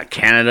Germany, we got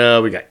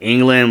Canada, we got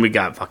England, we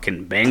got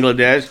fucking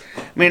Bangladesh.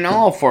 I mean,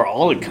 all for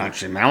all the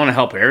countries, man. I want to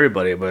help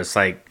everybody, but it's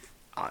like,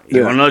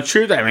 you want to know the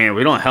truth? I mean, if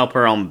we don't help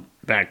our own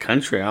bad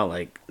country out,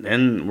 like,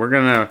 then we're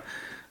gonna,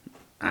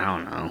 I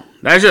don't know.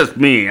 That's just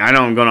me. I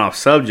know I'm going off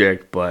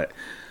subject, but,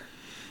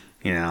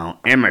 you know,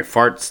 and my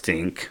farts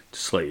stink,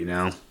 just to let you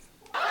know.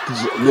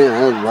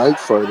 Man, I like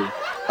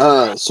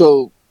farting.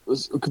 So,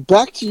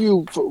 back to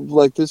you,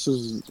 like, this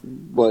was,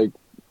 like,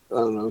 I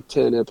don't know,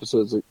 10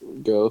 episodes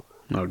ago.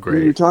 Oh,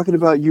 great. You were talking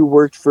about you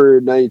worked for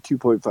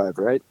 92.5,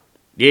 right?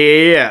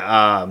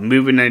 Yeah.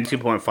 Moving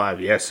 92.5.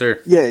 Yes, sir.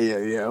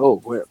 Yeah.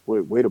 Oh,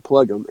 way to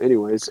plug them.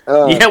 Anyways.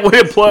 Yeah, way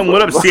to plug them.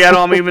 What up,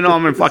 Seattle? Even though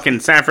I'm in fucking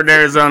Sanford,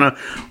 Arizona.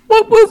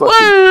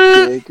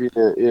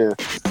 Yeah.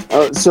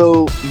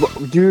 So,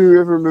 do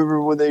you ever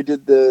remember when they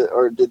did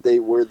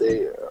were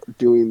they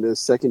doing the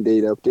second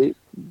date update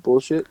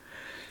bullshit?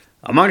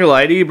 I'm not gonna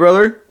lie to you,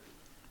 brother.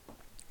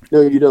 No,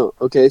 you don't.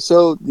 Okay,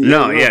 so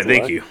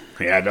thank you.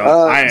 Yeah, I don't.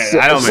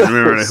 I don't even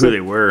remember who they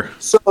were.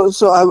 So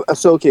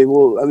okay.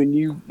 Well, I mean,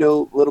 you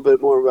know a little bit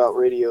more about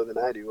radio than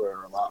I do,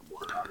 or a lot more.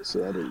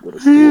 Obviously, I didn't go to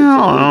school.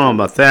 I don't know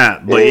about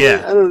that, but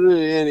yeah, I don't know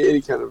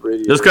any kind of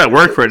radio. Just got to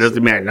work for it.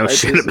 Doesn't mean I know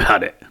shit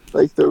about it.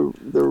 Like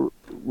the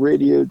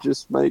radio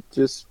might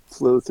just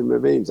flow through my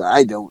veins.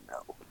 I don't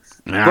know.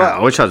 Nah, but, I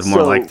wish I was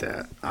more like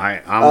that.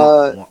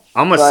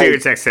 I'm a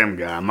Sirius XM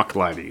guy. I'm not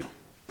gonna lie to you.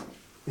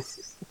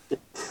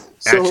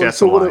 Actually, that's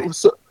go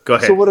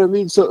ahead. So what I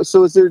mean, so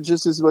is there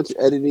just as much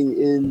editing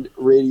in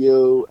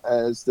radio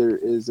as there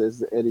is as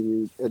the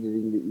editing that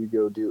you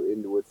go do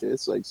into with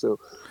this? Like, so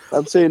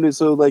I'm saying,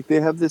 so like they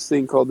have this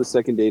thing called the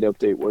second date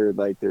update where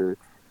like they're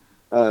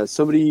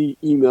somebody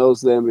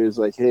emails them and is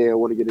like, hey, I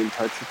want to get in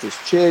touch with this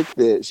chick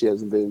that she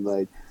hasn't been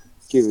like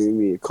giving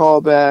me a call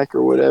back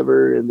or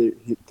whatever, and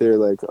they're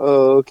like,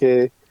 oh,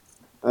 okay,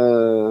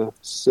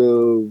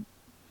 so.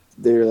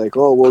 They're like,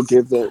 oh, we'll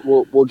give them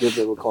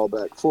a call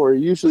back for.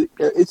 Usually,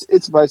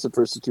 it's vice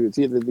versa too. It's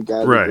either the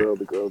guy,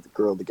 the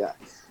girl, the guy.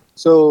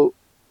 So,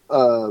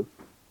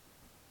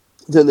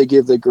 then they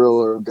give the girl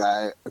or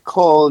guy a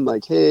call and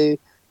like, hey,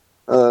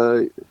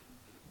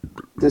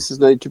 this is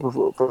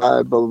 92.5,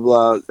 blah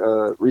blah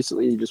blah.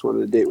 Recently, you just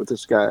wanted a date with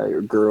this guy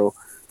or girl.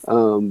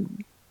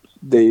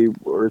 They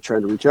were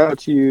trying to reach out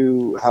to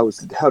you. How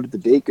did the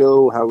date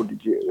go? How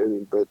did you? I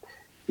mean, but.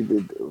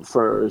 As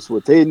far as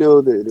what they know,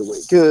 that it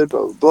went good,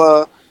 blah, blah,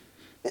 blah.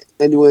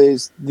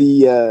 Anyways,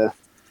 the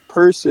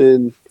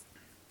person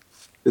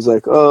is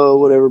like, oh,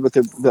 whatever, but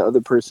the other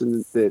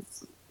person that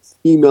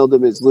emailed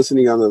them is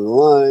listening on the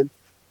line.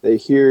 They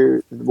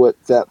hear what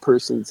that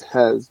person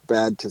has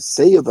bad to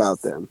say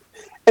about them.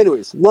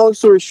 Anyways, long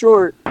story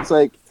short, it's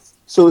like,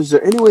 so is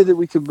there any way that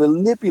we could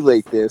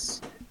manipulate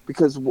this?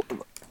 Because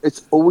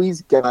it's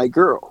always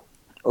guy-girl.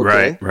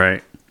 Okay?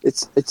 Right.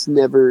 It's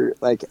never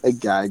like a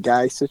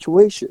guy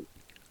situation.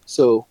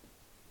 So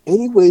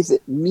any ways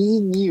that me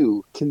and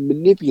you can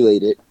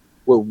manipulate it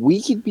where we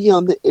could be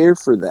on the air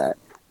for that,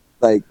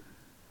 like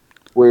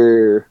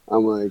where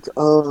I'm like,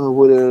 oh,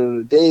 we're on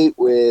a date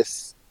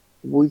with,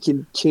 we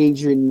can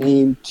change your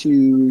name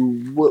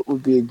to, what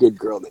would be a good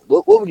girl name?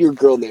 What would your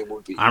girl name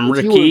would be? I'm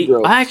Ricky.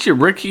 Actually,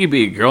 Ricky would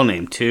be a girl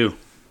name too.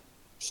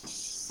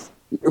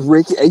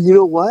 Ricky, and you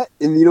know what?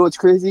 And you know what's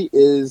crazy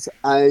is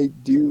I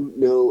do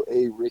know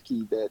a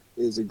Ricky that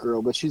is a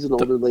girl, but she's an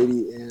older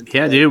lady. And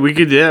yeah, dude, we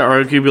could do that,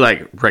 or it could be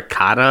like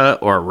Ricotta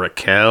or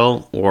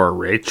Raquel or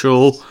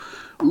Rachel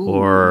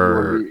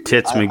or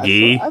Tits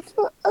McGee. I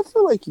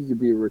feel like you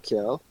could be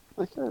Raquel.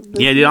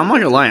 Yeah, dude, I'm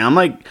not gonna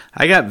lie.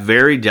 I got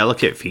very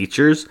delicate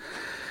features,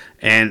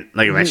 and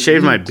like if I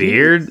shave my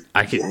beard,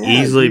 I could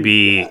easily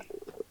be.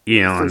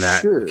 You know, in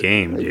that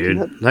game,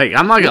 dude. Like,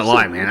 I'm not gonna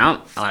lie, man.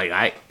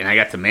 I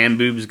got the man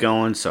boobs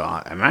going, so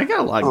I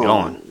got a lot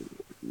going.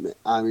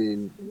 I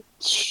mean,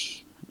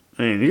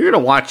 you're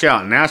gonna watch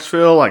out in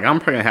Nashville. Like, I'm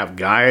probably gonna have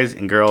guys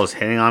and girls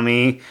hitting on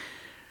me,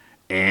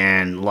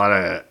 and a lot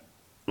of. As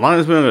long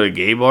as we don't go to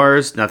gay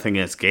bars, nothing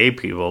against gay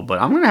people,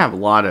 but I'm gonna have a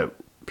lot of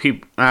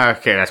people.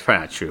 Okay, that's probably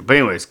not true. But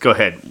anyways, go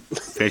ahead,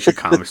 finish your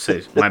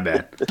conversation. My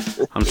bad.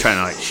 I'm trying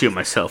to like shoot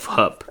myself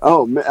up.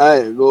 Oh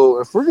man! Well,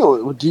 if we're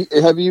going,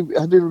 have you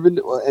ever been?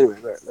 Well, anyway,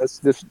 that's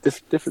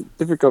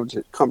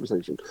different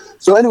conversation.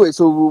 So anyway,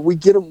 so we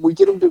get them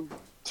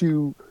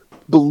to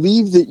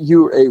believe that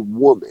you're a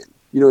woman.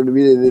 You know what I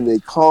mean? And then they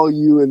call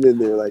you, and then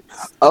they're like,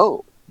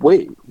 "Oh,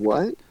 wait,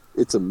 what?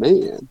 It's a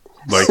man."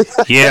 Like,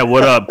 yeah,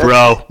 what up,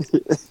 bro?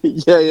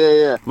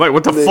 Yeah. Wait,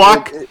 what the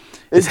fuck?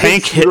 Is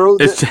Hank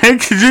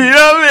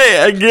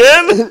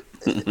again?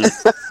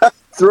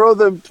 Throw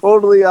them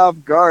totally off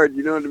guard,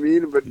 you know what I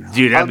mean? But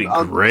dude, that'd be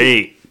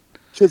great.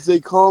 Because they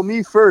call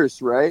me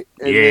first, right?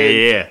 And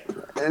yeah.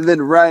 And then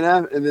right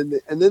after,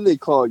 and then they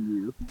call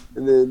you,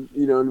 and then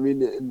you know what I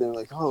mean? And they're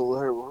like, "Oh,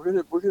 we're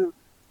gonna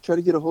try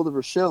to get a hold of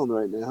Rochelle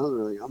right now."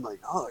 I'm like,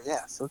 "Oh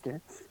yes, okay."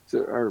 So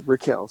or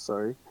Raquel,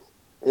 sorry.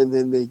 And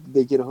then they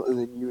get a hold, and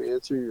then you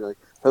answer, and you're like,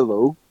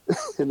 "Hello,"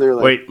 and they're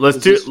like, "Wait, let's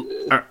do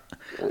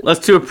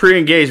a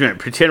pre-engagement.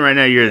 Pretend right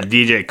now you're the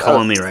DJ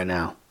calling me right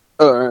now."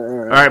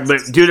 All All right,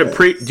 but do the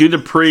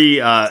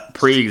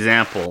pre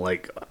example.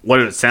 Like, what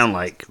did it sound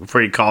like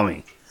before you call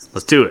me?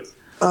 Let's do it.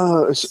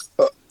 Okay.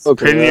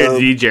 Premier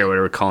DJ, or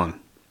whatever we call him.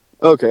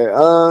 Okay.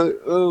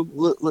 Hold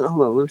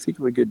on. Let me think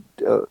of a good.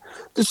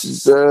 This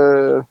is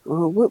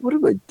what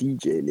is my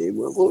DJ name?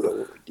 What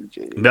my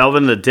DJ name?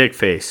 Melvin the Dick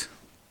Face.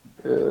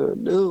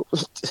 No.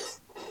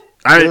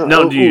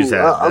 Don't use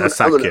that. That's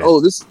not good. Oh,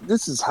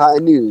 this is High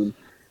Noon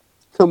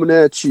coming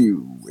at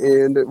you,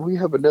 and we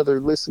have another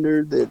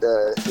listener that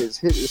has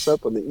hit us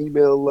up on the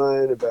email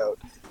line about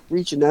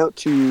reaching out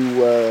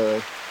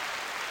to.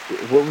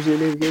 What was your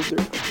name again, sir?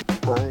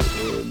 I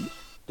am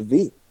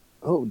Davi.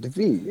 Oh,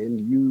 Davi, and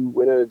you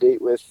went on a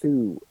date with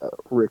who?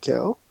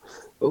 Raquel.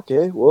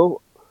 Okay,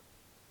 well,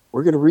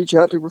 we're gonna reach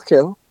out to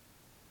Raquel.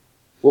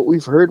 What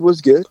we've heard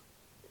was good.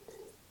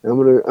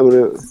 I'm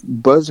gonna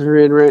buzz her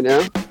in right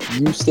now.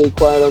 You stay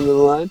quiet on the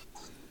line,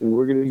 and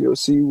we're gonna go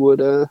see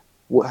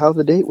how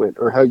the date went,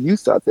 or how you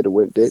thought that it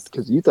went, date,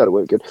 because you thought it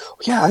went good.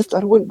 Yeah, I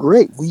thought it went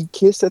great. We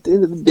kissed at the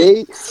end of the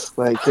date,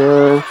 like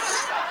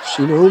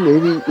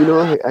maybe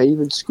I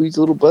even squeezed a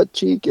little butt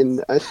cheek,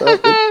 and I thought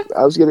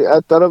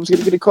I thought I was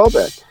gonna get a call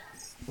back.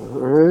 All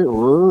right,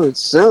 well, it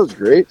sounds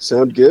great.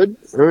 Sound good.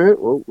 All right,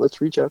 well, let's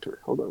reach out to her.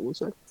 Hold on one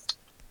sec.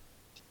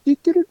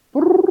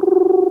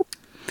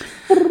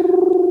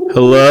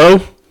 Hello?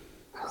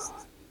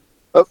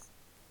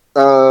 I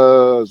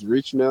was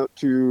reaching out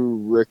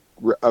to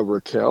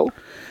Raquel.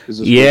 This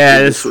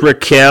is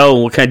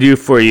Raquel. What can I do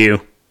for you?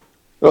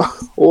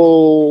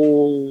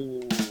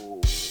 Oh,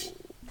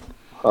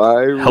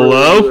 hi.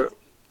 Hello?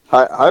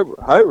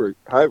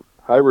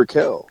 Hi,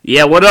 Raquel.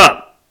 Yeah, what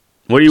up?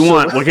 What do you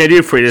want? What can I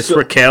do for you? This is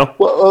Raquel.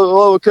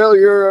 Well, Raquel,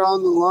 you're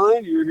on the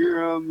line. You're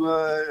here on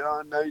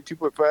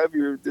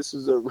 92.5. This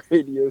is a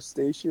radio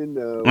station.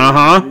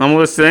 I'm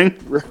listening.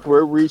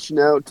 We're reaching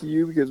out to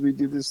you because we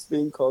do this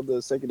thing called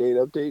the Second Date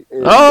Update.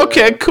 And,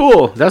 okay,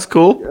 cool. That's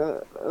cool.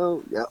 Yeah.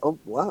 Oh,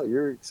 wow.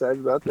 You're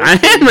excited about that? I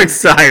am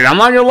excited. I'm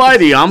not gonna lie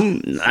to you.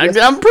 I'm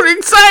pretty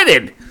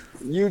excited.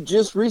 You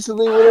just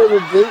recently went on a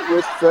date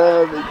with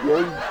a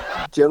young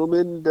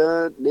gentleman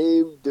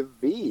named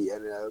Davi.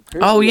 And,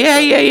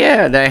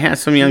 yeah. That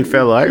handsome young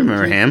fellow. I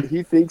remember him.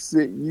 He thinks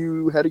that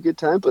you had a good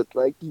time, but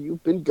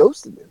you've been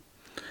ghosting him.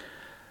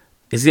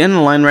 Is he on the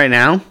line right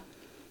now?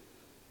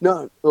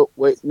 No. Oh,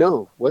 wait.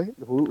 No. Wait.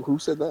 Who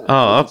said that?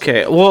 Oh,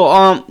 okay.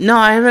 Well, no,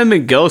 I haven't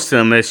been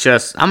ghosting him. It's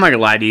just, I'm not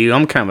gonna lie to you.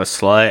 I'm kind of a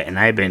slut, and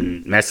I've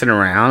been messing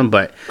around.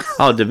 But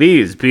Davi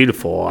is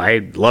beautiful.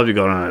 I'd love to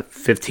go on a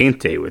 15th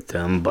date with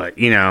him, but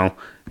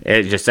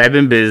it just, I've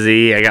been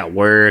busy. I got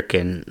work,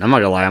 and I'm not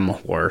gonna lie, I'm a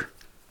whore.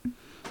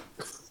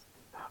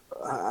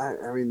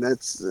 I mean,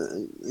 that's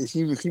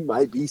he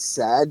might be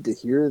sad to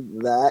hear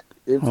that.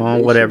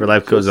 Oh, whatever.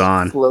 Life goes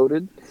on.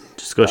 Floated.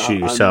 Just go shoot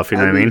yourself. You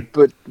know what I mean?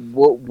 But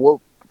what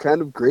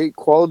kind of great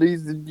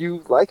qualities did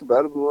you like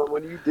about him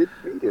when you did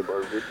meet him?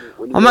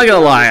 I'm not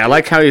gonna lie. I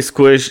like how he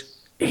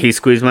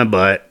squished my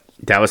butt.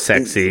 That was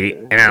sexy,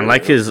 and I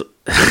like his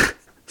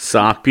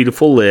soft,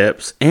 beautiful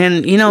lips.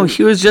 And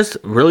he was just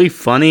really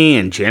funny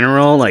in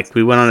general. Like,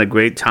 we went on a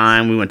great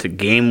time. We went to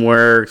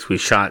GameWorks. We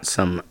shot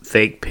some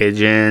fake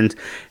pigeons.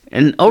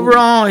 And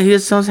overall, he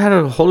just knows how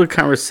to hold a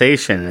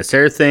conversation. It's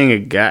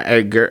everything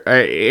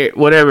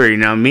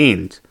whatever,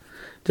 means.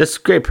 Just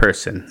a great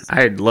person.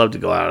 I'd love to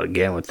go out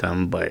again with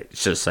him, but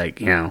it's just like,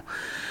 I'm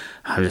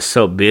just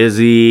so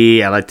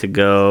busy. I like to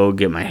go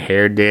get my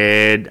hair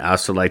did. I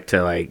also like to,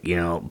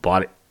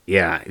 body.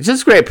 Yeah, it's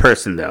just a great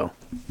person, though.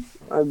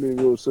 I mean,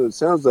 well, so it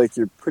sounds like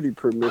you're pretty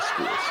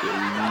promiscuous.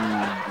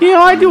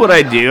 I do what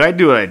I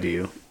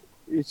do.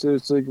 It's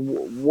like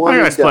one. I'm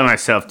gonna explain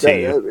myself to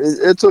you.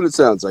 That's what it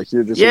sounds like.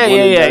 You're just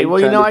yeah.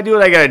 Well, I do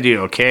what I gotta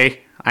do. Okay,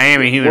 I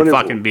am a human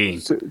fucking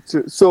being.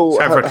 So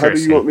how do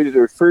you want me to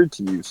refer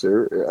to you,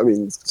 sir? I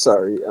mean,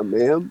 sorry,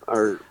 ma'am,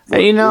 or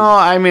I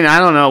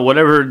don't know.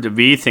 Whatever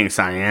Davi thinks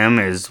I am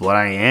is what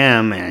I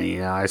am,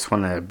 and I just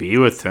want to be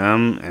with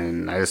him,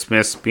 and I just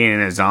miss being in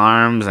his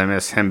arms. I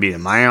miss him being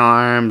in my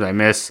arms. I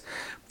miss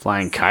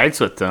flying kites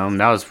with them.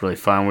 That was really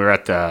fun. We were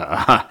at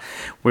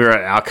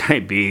Alki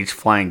Beach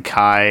flying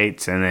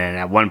kites, and then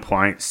at one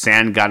point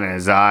sand got in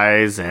his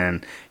eyes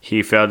and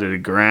he fell to the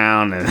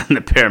ground, and then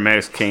the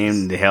paramedics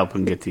came to help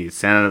him get the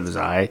sand out of his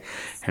eye.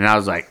 And I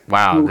was like,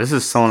 wow, this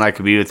is someone I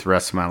could be with the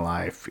rest of my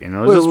life. It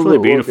was just really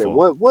beautiful.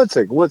 Okay.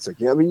 One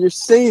second. I mean, you're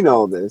saying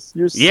all this.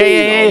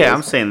 Yeah.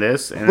 I'm saying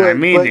this, and I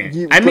mean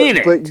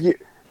it.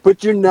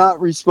 But you're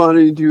not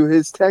responding to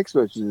his text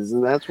messages,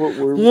 and that's what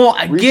we're. Well,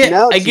 I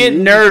get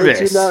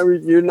nervous.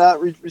 You're not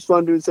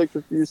responding to his text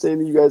messages. You're saying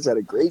that you guys had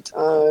a great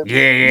time.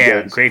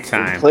 Yeah, great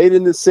time. Played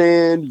in the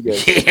sand. You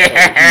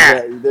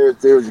guys,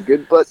 there was a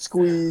good butt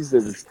squeeze.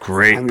 There was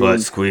butt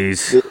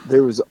squeeze.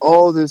 There was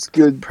all this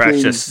good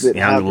precious that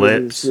young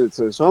lips.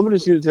 So I'm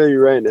just going to tell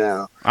you right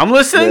now. I'm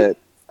listening. That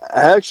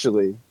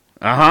actually.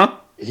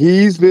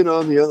 He's been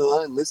on the other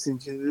line listening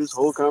to this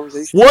whole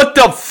conversation. What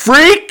the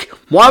freak?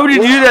 Why would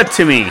you do that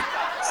to me?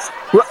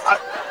 Well,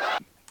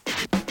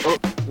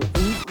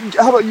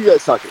 how about you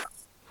guys talking?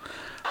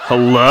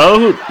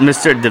 Hello,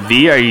 Mr.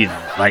 Davi, are you,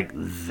 like,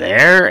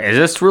 there? Is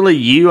this really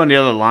you on the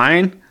other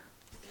line?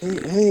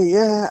 Hey,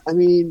 yeah. I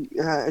mean,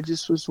 I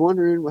just was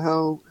wondering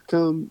how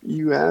come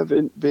you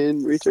haven't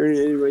been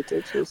returning any of my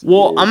text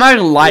Well, messages. I'm not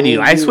gonna lie to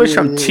you. I switched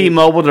from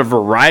T-Mobile to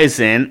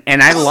Verizon,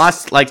 and I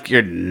lost, like,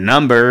 your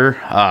number.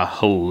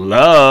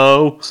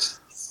 Hello?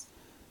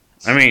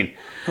 I mean,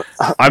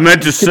 I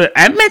meant to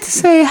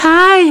say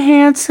hi,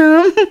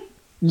 handsome.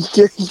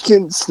 You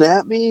can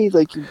snap me,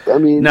 like I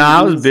mean. No,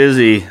 I was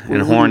busy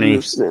and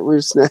horny.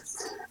 We're snap.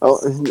 Oh,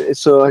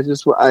 so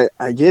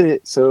I get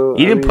it. So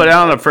You didn't put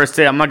out on the first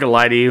day. I'm not gonna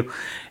lie to you.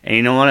 And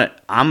you know what?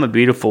 I'm a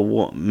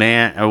beautiful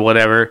man or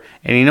whatever.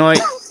 And you know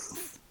what?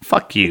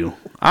 Fuck you.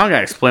 I don't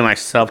gotta explain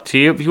myself to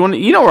you. If you want,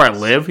 you know where I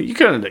live. You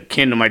could have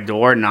came to my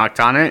door and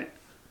knocked on it.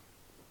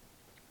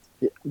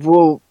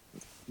 Well,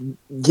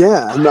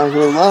 yeah, I'm not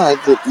gonna lie.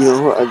 That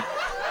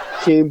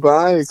I came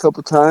by a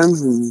couple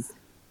times and.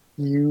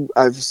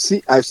 I've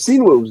seen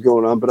what was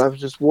going on, but I was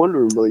just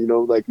wondering,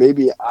 like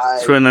maybe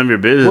It's none of your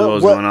business what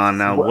was going on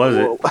now, was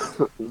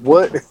it?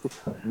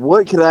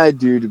 What could I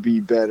do to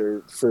be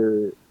better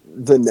for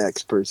the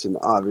next person?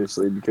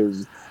 Obviously,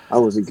 because I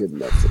wasn't good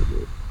enough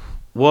for it.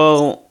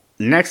 Well,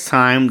 next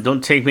time,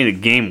 don't take me to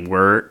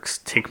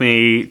GameWorks. Take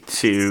me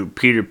to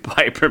Peter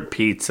Piper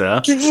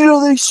Pizza. Did you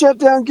know they shut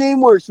down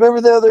GameWorks?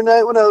 Remember the other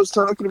night when I was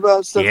talking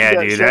about stuff?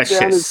 Yeah, dude, that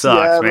shit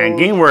sucks, man.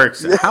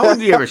 GameWorks. How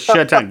would you ever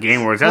shut down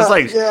GameWorks? That's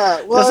like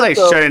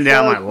shutting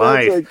down my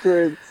life.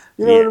 You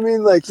know what I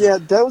mean? Like, yeah,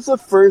 that was the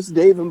first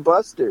Dave and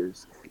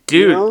Buster's.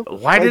 Dude,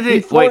 why did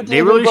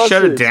they really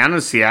shut it down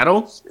in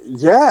Seattle?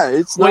 Yeah,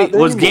 it's not. Wait,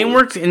 was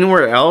GameWorks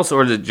anywhere else, or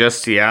was it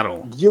just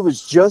Seattle? It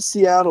was just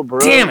Seattle,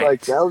 bro. Damn it!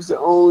 Like, that was the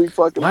only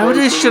fucking. Why would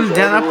they shut it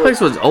down? That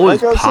place was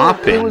always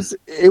popping.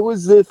 It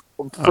was the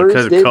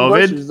first Dave and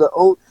Buster's.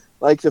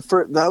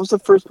 That was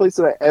the first place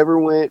that I ever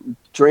went,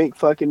 drank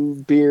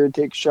fucking beer,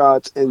 take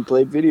shots, and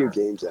played video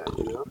games at.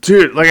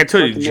 Dude, like I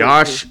told you,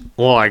 Josh.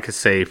 Well, I could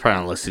say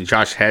probably not listen.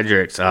 Josh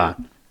Hedricks.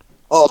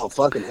 Oh,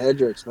 fucking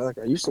Hedricks. Fuck,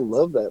 I used to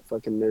love that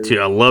fucking nerd. Dude,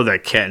 I love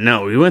that cat.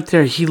 No, we went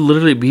there. He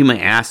literally beat my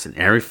ass in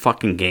every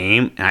fucking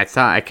game. And I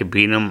thought I could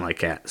beat him,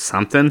 like, at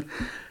something.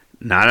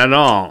 Not at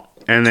all.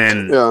 And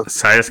then,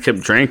 so I just kept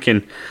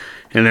drinking.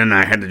 And then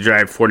I had to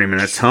drive 40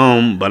 minutes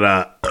home. But,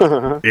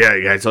 yeah,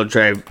 you guys don't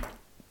drive,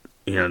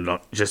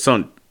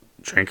 don't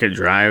drink and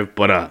drive.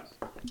 But,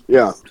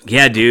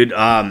 yeah, dude,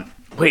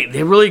 wait,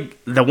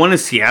 the one in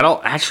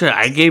Seattle, actually,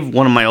 I gave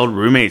one of my old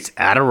roommates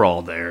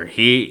Adderall there.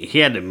 He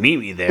had to meet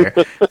me there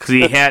because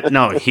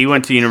he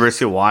went to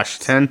University of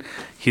Washington.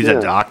 He's a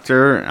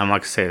doctor. I'm not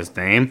going to say his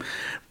name,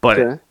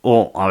 but,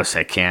 well,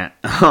 obviously I can't.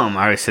 I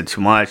already said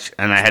too much,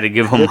 and I had to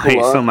give him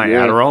some of my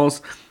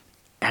Adderalls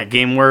at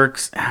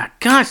GameWorks.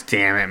 Gosh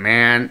damn it,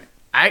 man.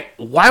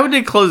 Why would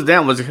they close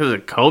down? Was it because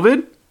of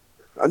COVID?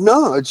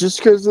 No, it's just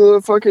because of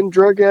the fucking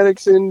drug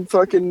addicts and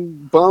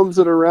fucking bums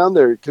that are around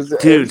there.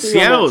 Dude,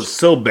 Seattle is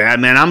so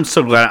bad, man. I'm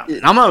so glad.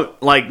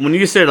 When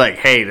you said, like,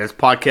 hey, this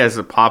podcast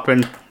is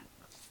popping,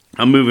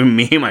 I'm moving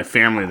me and my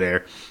family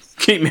there.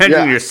 Can you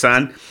imagine your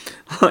son?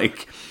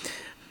 Like,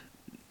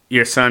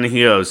 your son,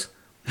 he goes,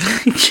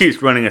 he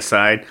keeps running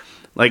aside.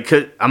 Like,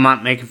 'cause I'm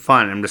not making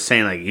fun. I'm just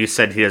saying, like, you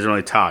said he doesn't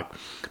really talk.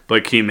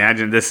 But can you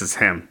imagine this is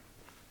him?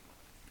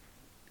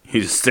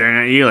 He's just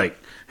staring at you, like,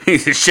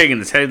 he's just shaking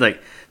his head,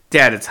 like,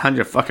 Dad, it's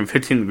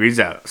 115 degrees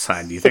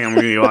outside. Do you think I'm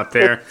going to go out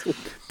there?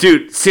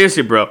 Dude,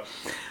 seriously, bro.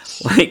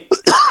 Like,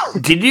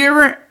 did you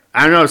ever...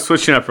 I don't know,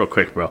 switching up real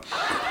quick, bro.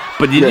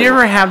 But did you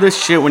ever have this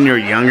shit when you were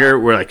younger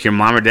where, like, your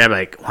mom or dad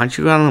like, why don't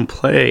you go out and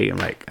play? I'm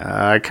like,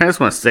 I kind of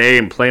just want to stay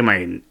and play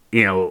my,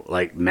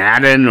 like,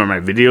 Madden or my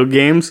video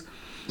games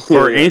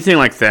or anything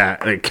like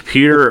that, like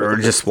computer or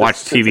just watch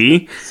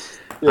TV.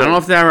 I don't know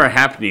if that ever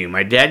happened to you.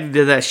 My dad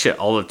did that shit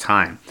all the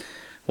time.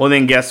 Well,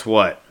 then guess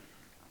what?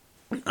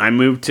 I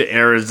moved to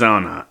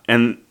Arizona,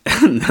 and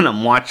then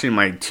I'm watching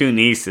my two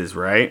nieces,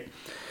 right?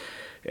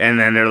 And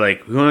then they're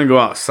like, we want to go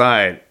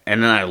outside.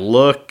 And then I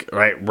look,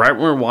 right when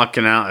we're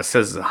walking out, it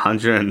says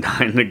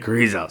 109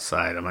 degrees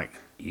outside. I'm like,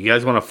 you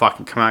guys want to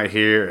fucking come out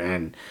here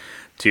and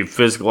do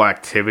physical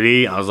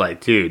activity? I was like,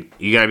 dude,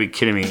 you got to be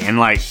kidding me. And,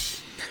 like,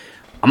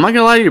 I'm not going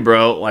to lie to you,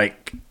 bro.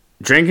 Like,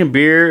 drinking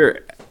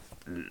beer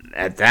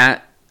at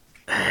that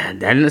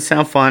didn't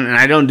sound fun. And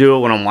I don't do it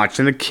when I'm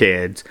watching the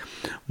kids.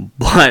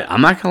 But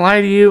I'm not gonna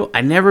lie to you, I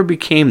never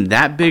became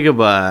that big of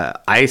a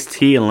iced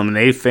tea and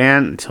lemonade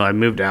fan until I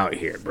moved out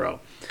here,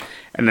 bro.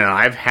 And then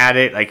I've had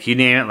it, like, you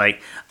name it,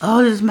 like,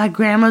 oh, this is my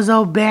grandma's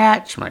old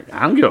batch. I'm like,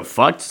 I don't give a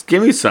fuck, just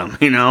give me some,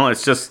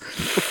 It's just,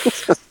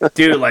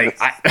 dude, like,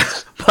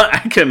 but I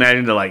can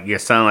imagine your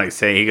son, like,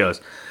 say, he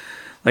goes,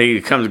 like, he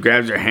comes,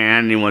 grabs your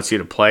hand, and he wants you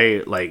to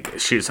play, like,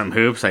 shoot some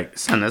hoops. Like,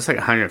 son, that's like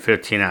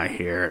 115 out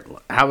here.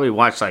 How do we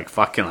watch, like,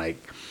 fucking, like,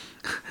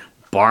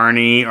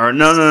 Barney or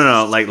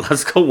no, like,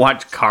 let's go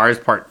watch Cars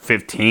Part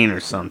 15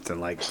 or something.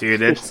 Like,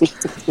 dude, it's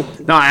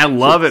no, I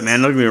love it,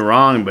 man. Don't get me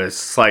wrong, but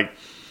it's like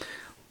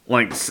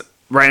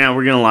right now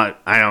we're gonna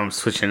I know I'm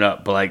switching it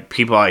up, but like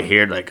people out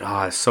here like,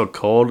 oh, it's so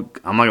cold.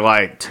 I'm not gonna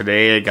lie,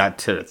 today it got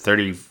to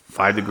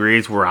 35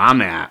 degrees where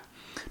I'm at,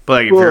 But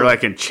like if you're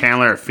like in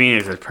Chandler or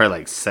Phoenix, it's probably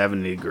like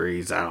 70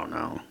 degrees. I don't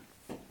know.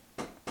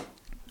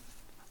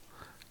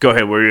 Go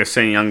ahead. Were you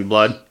saying young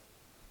blood?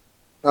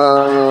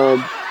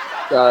 I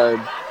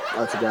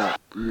forgot.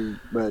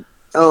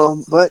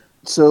 But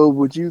so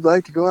would you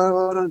like to go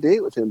out on a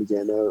date with him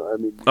again? I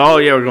mean. Oh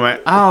yeah, we're going.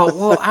 Oh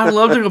well, I'd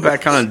love to go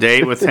back on a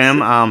date with him.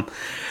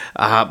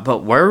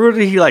 But where would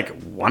he like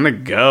want to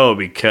go?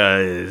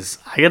 Because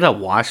I gotta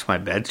wash my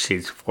bed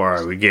sheets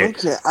before we get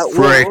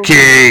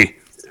freaky.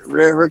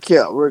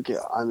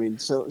 Raquel. I mean,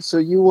 so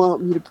you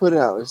want me to put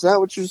out? Is that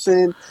what you're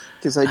saying?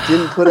 Because I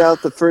didn't put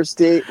out the first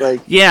date.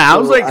 Like, yeah, I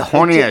was like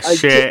horny as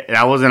shit. And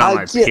I wasn't on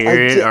my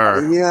period.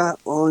 Yeah,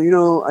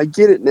 well, I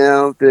get it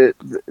now that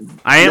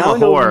I am a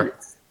whore.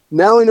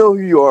 Now I know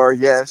who you are.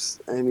 Yes,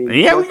 I mean,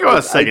 yeah, we can go on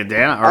a second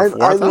date or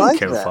fourth. I don't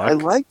give a fuck. I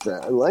like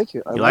that. I like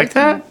it. You like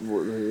that?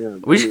 Yeah,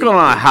 we should go on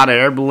a hot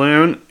air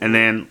balloon and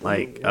then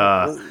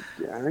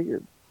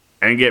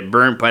and get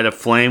burnt by the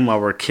flame while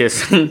we're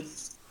kissing.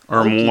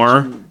 Or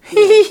more.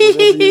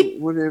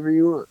 Whatever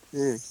you want.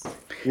 Yeah.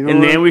 You know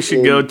and then we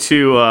should go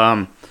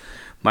to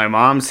my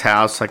mom's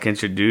house. I can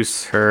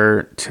introduce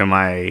her to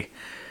my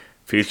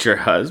future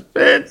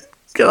husband.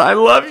 Because I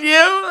love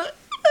you.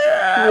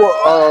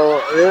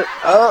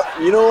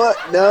 You know what?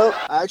 No,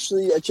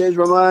 actually, I changed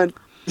my mind.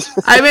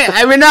 I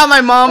mean, not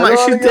my mom.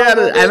 She's dead.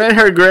 I meant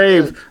her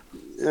grave.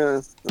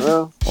 Yeah.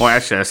 Well,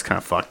 actually, that's kind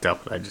of fucked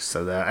up. I just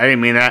said that. I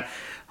didn't mean that.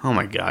 Oh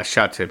my gosh!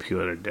 Shout to the people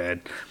that are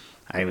dead.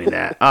 I mean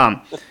that.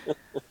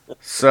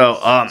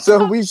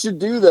 So we should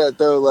do that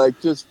though.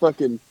 Like, just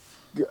fucking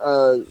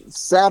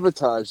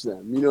sabotage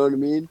them. You know what I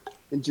mean?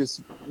 And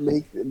just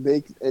make.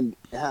 And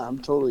yeah, I'm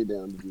totally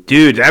down to do that.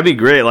 Dude, that'd be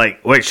great.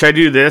 Like, wait, should I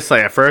do this?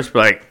 Like at first,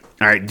 like,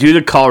 all right, do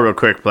the call real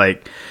quick.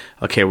 Like,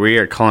 okay, we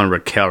are calling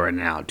Raquel right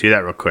now. Do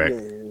that real quick.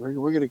 Yeah,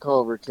 we're gonna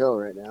call Raquel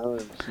right now.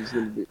 And she's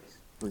gonna be.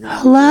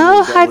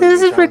 Hello, hi.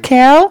 This is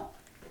Raquel.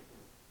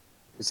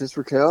 Is this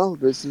Raquel?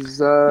 This is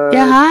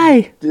yeah,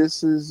 hi.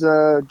 This is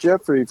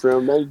Jeffrey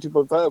from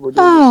 92.5.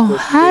 Oh,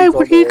 hi.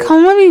 What are you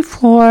calling me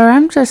for?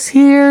 I'm just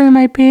here in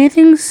my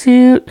bathing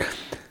suit,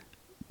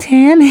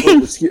 tanning.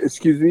 Oh,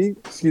 excuse me.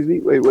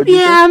 Wait, what?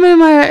 Yeah, I'm in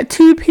my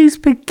two-piece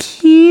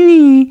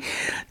bikini,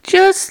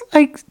 just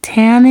like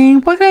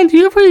tanning. What can I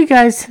do for you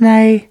guys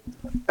tonight?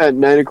 At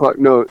 9 o'clock.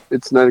 No,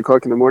 it's 9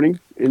 o'clock in the morning.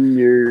 And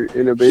you're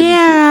in a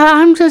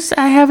bathing suit.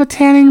 I have a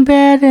tanning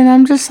bed, and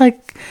I'm just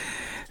like.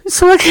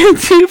 So what can I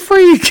do for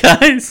you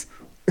guys?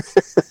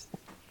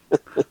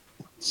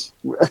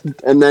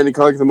 At 9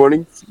 o'clock in the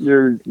morning,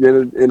 you're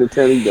in a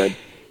tanning bed.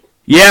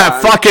 Yeah,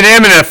 I fucking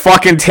am in a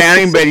fucking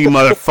tanning bed, you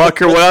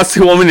motherfucker. What else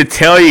do you want me to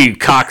tell you,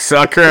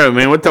 cocksucker? I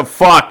mean, what the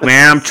fuck,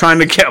 man? I'm trying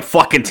to get a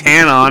fucking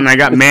tan on. I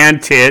got man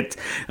tit.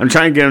 I'm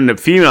trying to get him to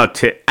female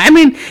tit. I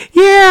mean,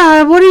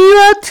 yeah, what are you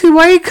up to?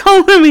 Why are you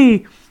calling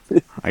me?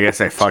 I guess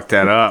I fucked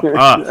that up.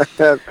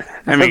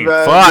 I mean,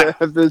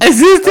 fuck. Is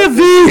this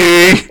Davi?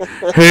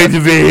 Hey,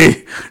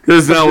 Davi.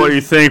 This is not what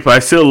you think, but I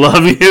still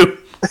love you.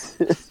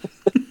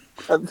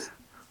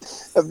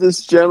 Have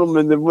this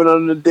gentleman that went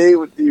on a date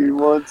with you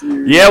wants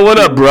you. Yeah, what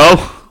up, bro?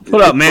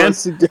 What up, man?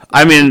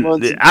 I mean,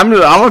 I'm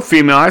a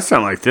female. I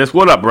sound like this.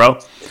 What up, bro?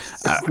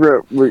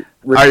 Raquel,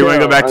 you want to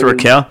go back to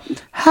Raquel?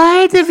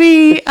 Hi,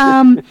 Davi.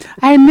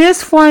 I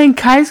miss flying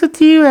kites with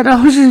you at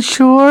Ocean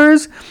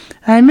Shores.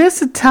 I miss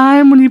the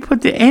time when you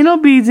put the anal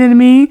beads in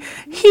me.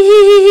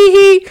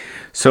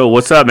 So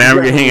what's up, man?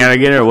 We're gonna hang out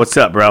again, or what's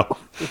up, bro?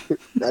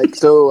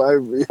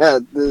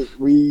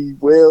 We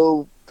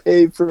will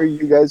pay for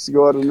you guys to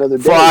go out another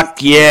day.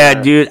 Fuck yeah,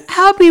 dude!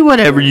 I'll be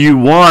whatever you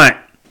want.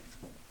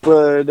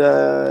 But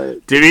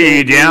dude, are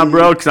you down,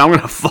 bro? Because we're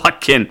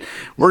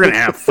gonna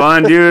have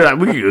fun, dude.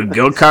 We could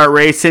go kart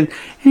racing,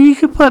 and you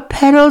could put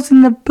pedals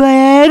in the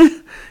bed.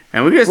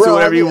 And we can do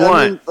whatever you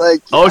want.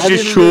 Ocean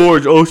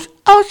Shores.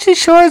 Ocean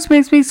Shores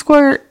makes me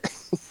squirt.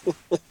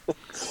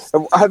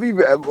 Have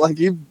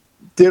you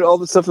did all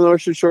the stuff in the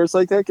Ocean Shores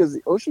like that? Because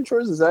the Ocean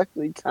Shores is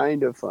actually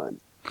kind of fun.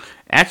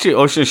 Actually,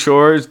 Ocean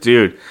Shores,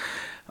 dude.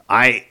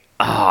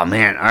 Oh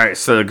man. All right.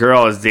 So the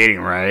girl I was dating,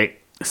 right?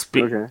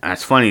 Okay.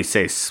 It's funny you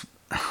say.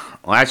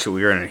 Well, actually,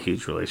 we were in a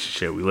huge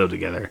relationship. We lived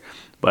together,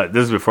 but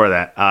this is before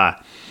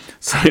that.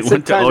 So we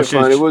went to Ocean.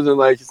 Fun. It wasn't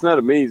like it's not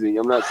amazing.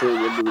 I'm not saying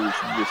everything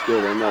should just go.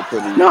 I'm not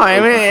putting. No, I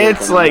mean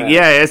it's like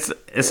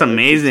it's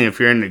amazing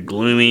if you're into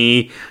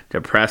gloomy,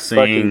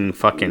 depressing,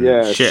 fucking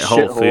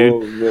shithole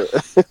food.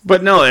 Yeah.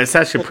 But no, it's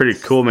actually pretty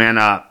cool,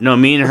 man. No,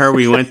 me and her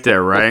we went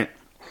there, right?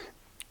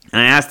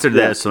 And I asked her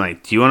this,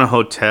 like, do you want a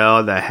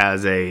hotel that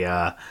has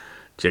a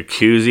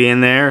jacuzzi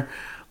in there,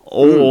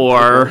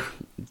 or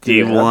do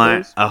you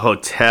want a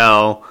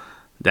hotel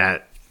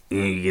that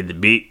you get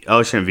the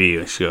ocean view?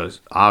 And she goes,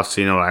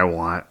 obviously, you know what I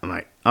want. I'm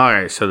like, all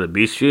right, so the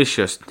beach view?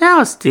 She goes,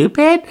 no,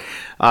 stupid.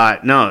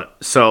 No.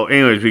 So,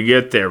 anyways, we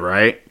get there,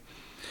 right?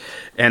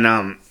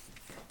 And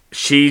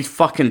she's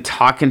fucking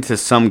talking to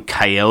some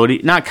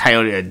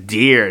a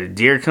deer. The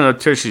deer comes up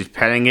to her, she's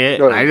petting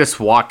it. And I just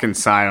walk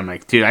inside. I'm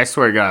like, dude, I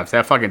swear to God, if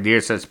that fucking deer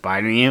starts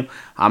biting you,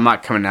 I'm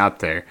not coming out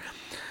there.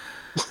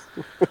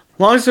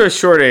 Long story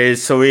short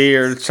is, so we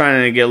are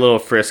trying to get a little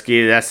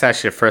frisky. That's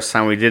actually the first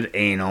time we did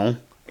anal.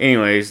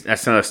 Anyways,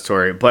 that's another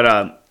story.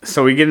 But,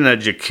 so we get in a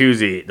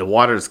jacuzzi. The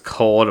water's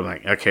cold. I'm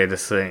like, okay,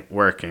 this ain't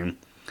working.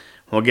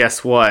 Well,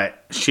 guess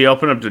what? She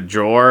opened up the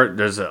drawer.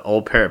 There's an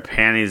old pair of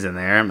panties in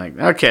there. I'm like,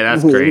 okay,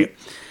 that's great.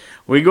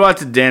 We go out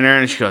to dinner,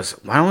 and she goes,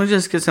 why don't we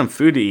just get some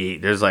food to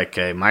eat? There's like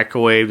a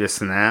microwave, this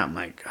and that. I'm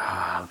like,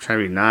 I'm trying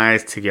to be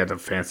nice to get the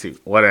fancy,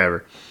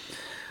 whatever.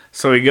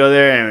 So we go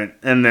there,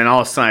 and then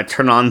all of a sudden I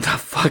turn on the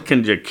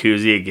fucking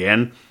jacuzzi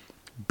again.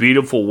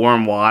 Beautiful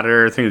warm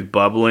water, everything's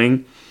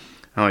bubbling.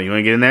 Oh, you want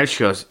to get in there?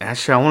 She goes,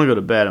 actually, I want to go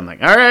to bed. I'm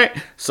like, all right.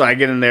 So I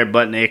get in there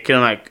butt naked.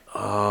 I'm like,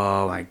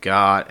 oh my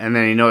God. And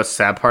then you know what the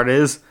sad part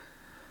is?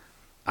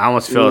 I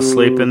almost fell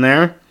asleep in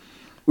there.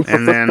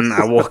 And then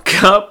I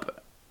woke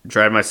up,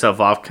 dried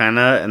myself off kind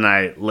of, and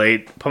I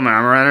put my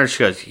arm around her. She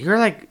goes, you're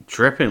like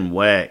dripping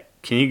wet.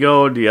 Can you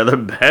go to the other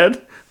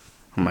bed?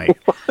 I'm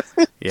like,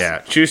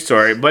 yeah, true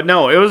story. But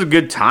no, it was a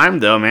good time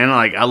though, man.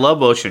 Like, I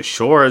love Ocean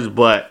Shores,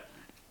 but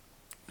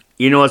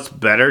you know what's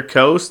better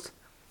coast?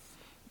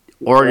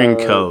 Oregon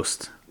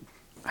Coast.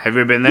 Have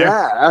you ever been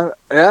there?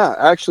 Yeah,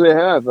 actually I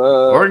have.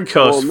 Oregon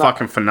Coast,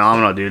 fucking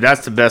phenomenal, dude.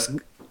 That's the best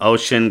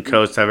ocean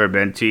coast I've ever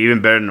been to,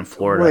 even better than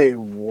Florida. Wait,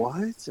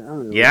 what?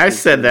 I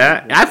said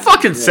that. I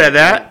fucking said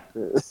that.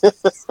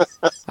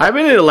 I've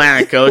been to the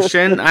Atlantic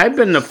Ocean. I've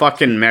been to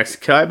fucking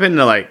Mexico. I've been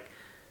to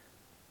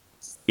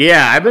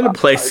I've been to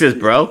places,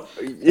 bro.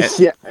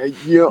 Yeah,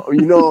 you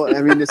know,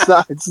 I mean, it's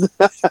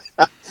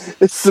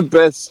it's the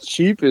best,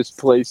 cheapest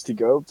place to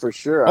go for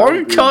sure.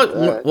 Oregon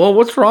Coast. Well,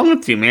 what's wrong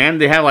with you, man?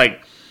 They have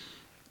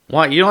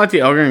what? You don't like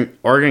the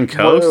Oregon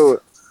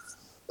Coast?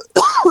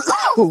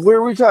 Where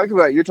are we talking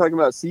about? You're talking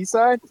about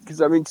Seaside?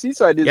 Because I mean,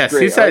 Seaside is great.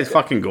 Seaside is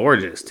fucking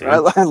gorgeous, dude.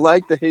 I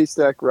like the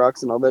haystack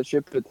rocks and all that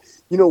shit, but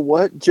you know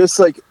what? Just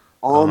like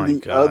on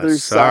the other side.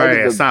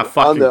 Sorry, it's not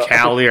fucking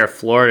Cali or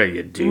Florida,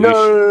 you douche.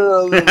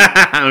 No.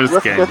 I'm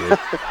just kidding, dude.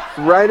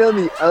 Right on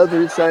the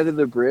other side of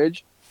the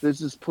bridge, there's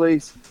this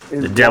place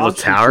in the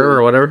Devil's Tower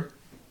or whatever.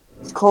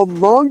 It's called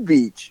Long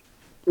Beach.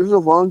 There's a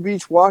Long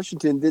Beach,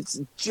 Washington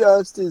that's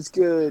just as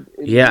good.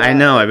 Yeah, I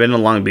know. I've been to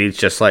Long Beach,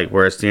 just like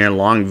where it's near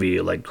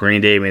Longview. Like Green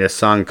Day made a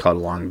song called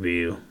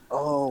Longview.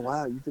 Oh,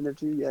 wow. You've been there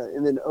too? Yeah.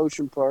 And then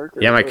Ocean Park.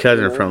 Yeah, my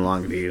cousin from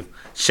Longview.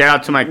 Shout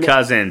out to my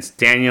cousins,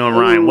 Daniel and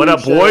Ryan. What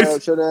up,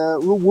 boys? Shout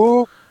out. Woo,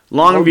 woo.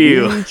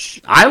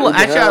 Longview. I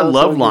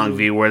love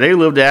Longview. Where they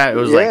lived at, it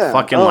was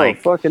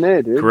fucking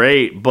A, dude.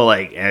 Great.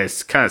 But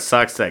it kind of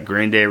sucks that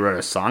Green Day wrote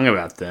a song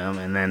about them,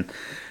 and then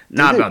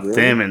not about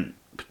them in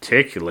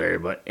particular.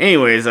 But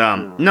anyways,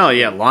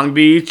 Long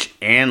Beach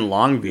and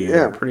Longview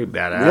are pretty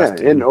badass.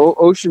 Yeah, and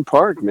Ocean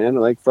Park, man.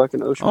 Like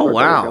fucking Ocean Park. Oh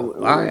wow.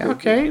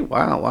 Okay.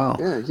 Wow.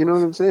 Yeah, you know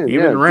what I'm saying.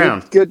 You've been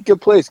around.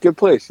 Good place.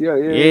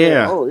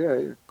 Yeah. Oh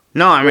yeah.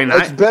 No, I mean,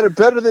 it's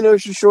better than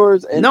Ocean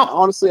Shores, and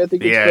honestly, I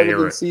think it's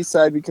better than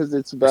Seaside because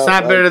it's about. It's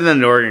not better than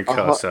the Oregon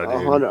Coast,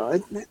 though,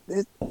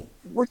 dude.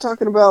 We're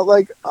talking about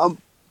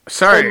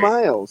 10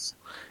 miles.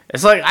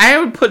 It's like I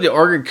would put the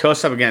Oregon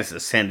Coast up against the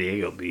San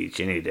Diego beach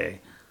any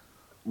day.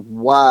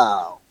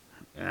 Wow.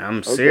 Yeah,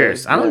 I'm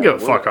serious. I don't give a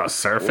fuck about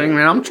surfing,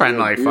 man. I'm trying to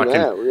We're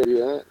gonna do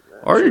that.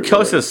 Oregon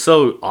Coast is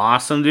so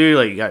awesome, dude.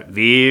 Like, you got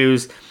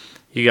views,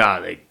 you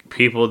got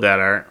people that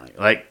are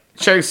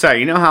check this out.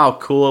 You know how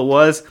cool it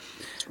was.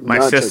 My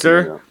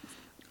sister,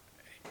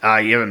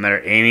 you haven't met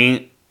her,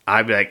 Amy.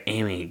 I'd be like,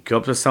 Amy, go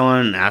up to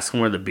someone and ask them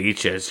where the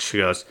beach is. She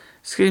goes,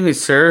 excuse me,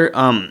 sir.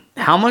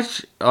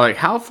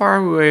 How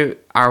far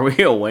are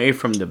we away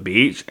from the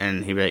beach?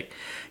 And he'd be like,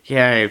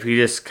 yeah, if you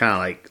just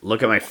kind of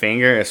look at my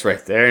finger, it's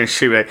right there. And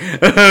she'd be like,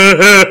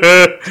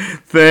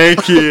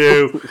 thank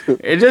you.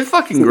 It's just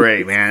fucking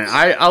great, man.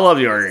 I love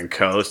the Oregon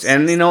Coast,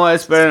 and you know what?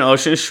 It's better than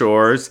Ocean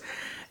Shores.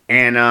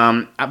 And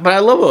but I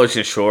love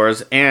Ocean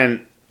Shores,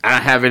 and I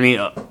don't have any.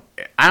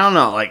 I don't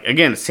know,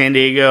 again, San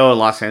Diego,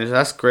 Los Angeles,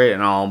 that's great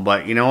and all,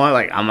 but you know what?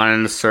 I'm not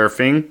into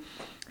surfing.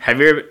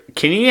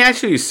 Can you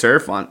actually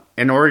surf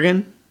in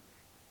Oregon?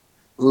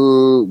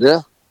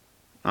 Yeah.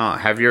 Oh,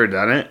 have you ever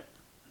done it?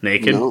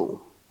 Naked?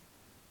 No.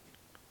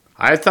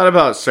 I thought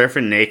about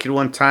surfing naked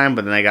one time,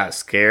 but then I got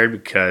scared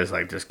because,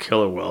 there's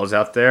killer whales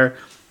out there,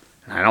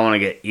 and I don't want to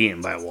get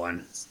eaten by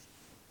one.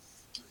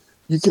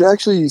 You can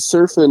actually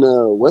surf in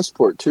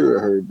Westport too. I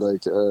heard I'm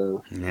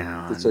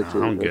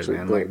good,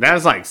 man.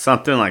 That's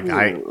something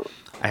I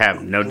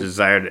have no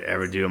desire to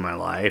ever do in my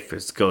life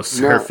is go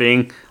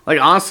surfing. No.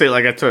 Honestly,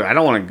 I told you, I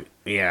don't want to.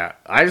 Yeah,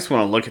 I just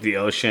want to look at the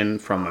ocean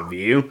from a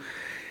view.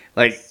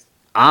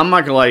 I'm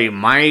not gonna lie to you.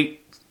 My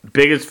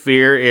biggest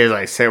fear is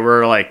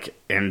we're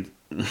in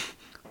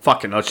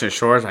fucking Ocean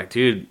Shores.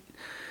 Dude,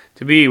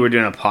 we're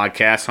doing a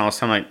podcast, and all of a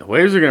sudden the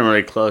waves are getting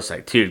really close.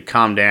 Dude,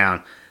 calm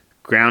down.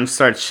 Ground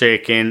starts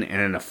shaking,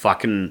 and then a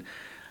fucking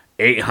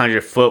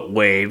 800-foot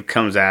wave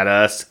comes at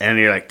us, and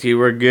you're like, dude,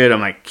 we're good. I'm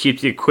like, keep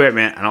the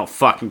equipment. I don't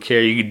fucking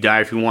care. You can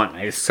die if you want.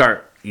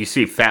 You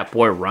see Fat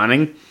Boy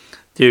running,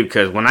 dude,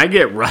 because when I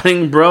get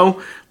running,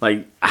 bro,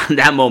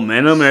 that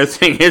momentum and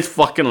everything is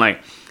fucking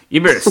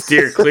you better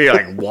steer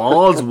clear.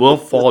 Walls will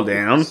fall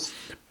down.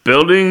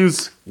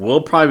 buildings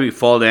will probably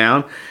fall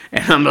down,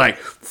 and I'm like,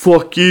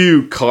 fuck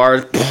you,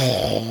 cars.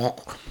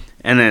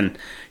 And then,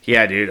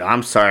 yeah, dude,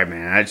 I'm sorry,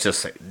 man. I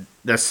just,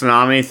 the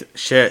tsunami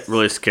shit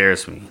really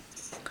scares me.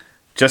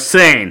 Just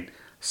saying.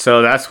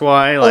 So that's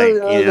why, like,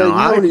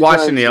 I like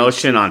watching the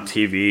ocean on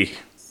TV.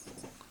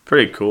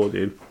 Pretty cool,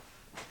 dude.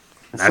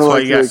 That's why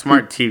you got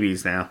smart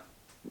TVs now.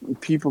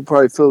 People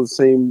probably feel the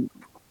same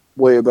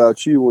way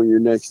about you when you're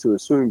next to a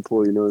swimming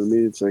pool. You know what I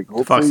mean? It's like,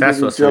 hopefully you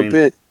can jump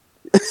in.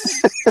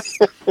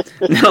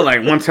 No,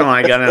 like one time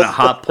I got in a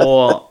hot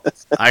pool.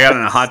 I got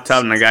in a hot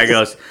tub, and the guy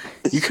goes,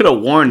 "You could have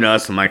warned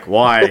us." I'm like,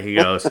 "Why?" He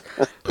goes,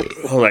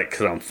 "Oh, like,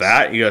 because I'm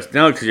fat." He goes,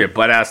 "No, because you're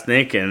butt-ass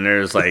naked, and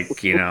there's,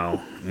 like, me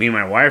and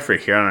my wife are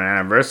here on an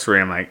anniversary."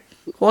 I'm like,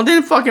 "Well,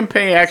 didn't fucking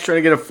pay extra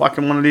to get a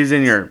fucking one of these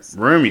in your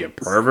room, you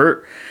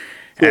pervert."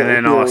 And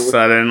then all of a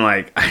sudden,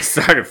 like, I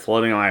started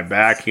floating on my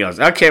back. He goes,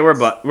 "Okay, we're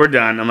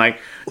done." I'm like,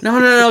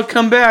 No,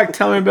 come back.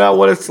 Tell me about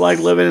what it's like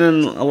living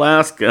in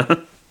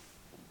Alaska.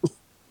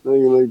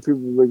 Like people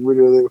like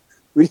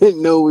we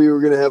didn't know we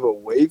were gonna have a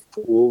wave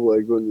pool.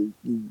 Like when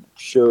you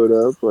showed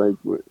up, like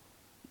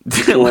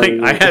like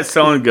I had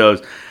someone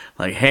goes,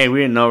 like, "Hey, we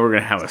didn't know we were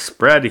gonna have a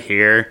spread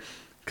here,"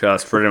 because I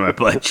was spreading my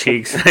butt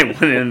cheeks. I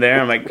went in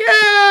there. I'm like,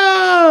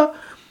 "Yeah."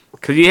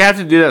 Because you have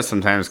to do that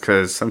sometimes,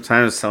 because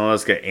sometimes some of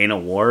us get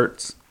anal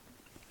warts.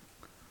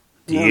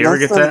 Do you ever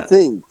get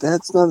that?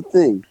 That's not a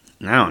thing.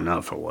 I don't know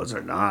if it was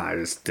or not. I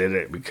just did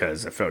it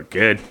because I felt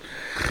good.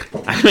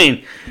 I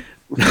mean,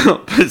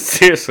 no, but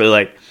seriously,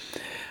 like,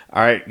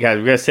 all right, guys,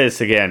 we're going to say this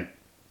again.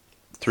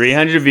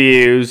 300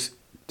 views,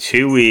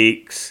 2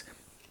 weeks,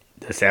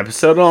 this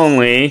episode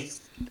only,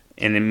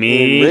 and then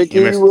me... And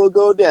Ricky will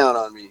go down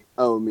on me.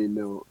 Oh, I mean,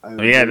 no.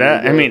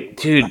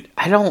 Dude,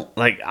 I don't,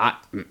 like,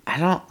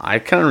 I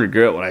kind of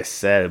regret what I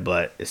said,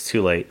 but it's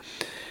too late.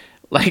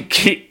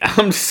 Like,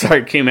 I'm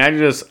sorry, can you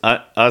imagine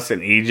us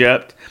in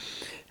Egypt?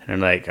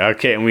 And they're like,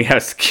 okay, and we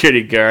have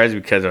security guards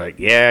because they're like,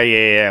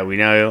 yeah, we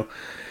know.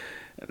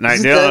 And I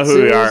don't know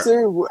who we are.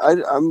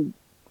 I'm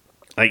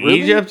like,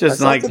 really? Egypt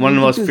is like one of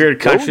the most feared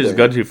countries to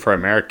go to for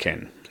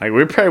American. Like,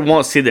 we probably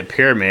won't see the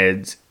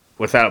pyramids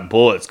without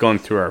bullets going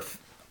through our,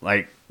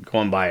 like,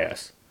 going by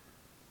us.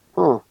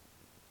 Huh.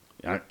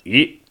 I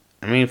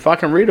mean,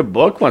 fucking read a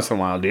book once in a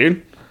while,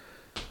 dude.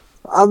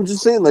 I'm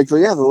just saying, like, the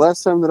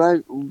last time that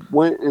I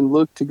went and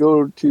looked to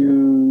go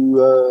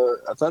to,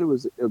 I thought it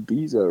was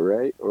Ibiza,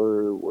 right?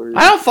 Or where?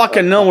 I don't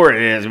fucking know where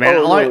it is, man.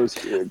 All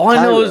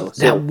I know is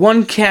that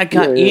one cat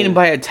got eaten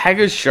by a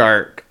tiger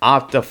shark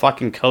off the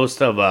fucking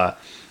coast of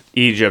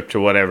Egypt or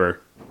whatever.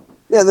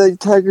 Yeah, the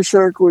tiger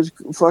shark was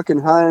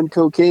fucking high on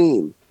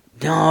cocaine.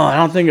 No, I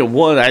don't think it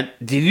was.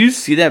 Did you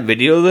see that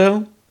video,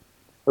 though?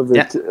 Of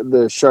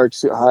the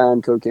sharks high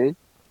on cocaine?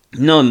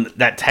 No,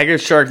 that tiger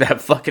shark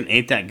that fucking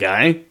ate that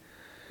guy?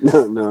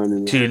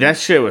 No. Dude, that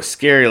shit was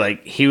scary.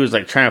 Like, he was,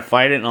 like, trying to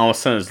fight it, and all of a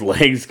sudden his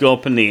legs go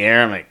up in the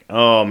air. I'm like,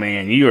 oh,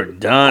 man, you are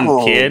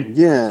done, kid.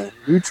 Yeah.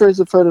 Who tries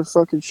to fight a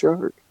fucking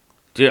shark?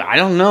 Dude, I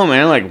don't know,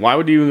 man. Like, why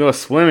would you even go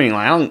swimming?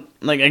 Like, I don't...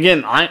 Like,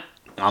 again, I'm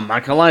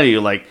not gonna lie to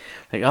you. Like,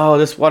 oh,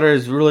 this water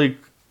is really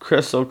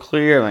crystal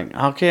clear. Like,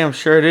 okay, I'm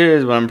sure it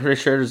is, but I'm pretty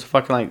sure there's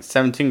fucking, like,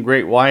 17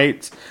 great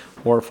whites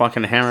or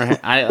fucking hammerhead.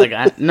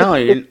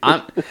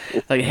 I'm...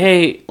 Like,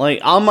 hey,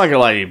 like, I'm not gonna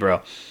lie to you,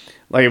 bro.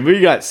 Like, if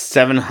we got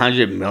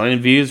 700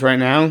 million views right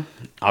now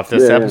off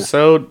this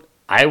episode,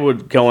 I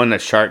would go in the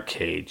shark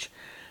cage.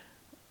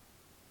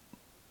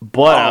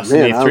 But I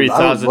also need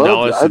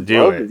 $3,000 to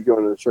do it. To go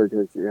in the shark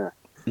cage, yeah.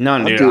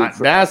 No, dude,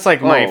 that's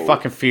like my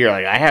fucking fear.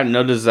 Like, I have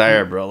no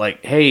desire, bro.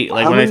 Like, hey,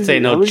 like when I say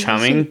no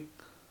chumming,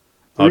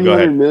 oh, go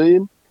ahead. $300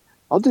 million?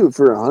 I'll do it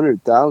for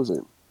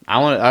 100,000.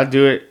 I'll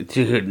do it,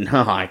 dude.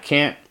 No, I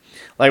can't.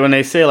 Like, when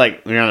they say,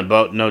 like, when you're on a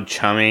boat, no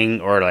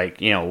chumming, or, like,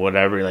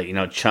 whatever,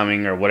 like,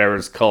 chumming, or whatever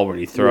it's called where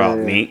you throw out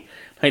meat.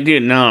 Like,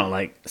 dude, no,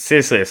 like,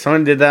 seriously, if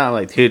someone did that,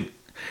 like, dude,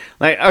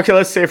 like, okay,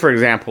 let's say, for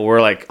example, we're,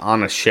 like,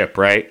 on a ship,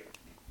 right?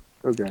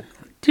 Okay.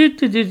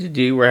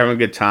 We're having a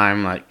good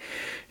time, like,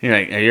 you're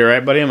like, are you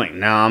alright, buddy? I'm like,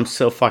 no, I'm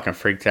so fucking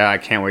freaked out, I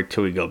can't wait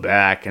till we go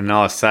back, and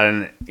all of a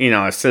sudden,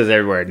 it says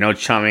everywhere, no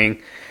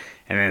chumming,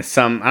 and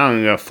then I don't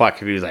even give a fuck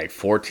if he was, like,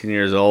 14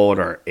 years old,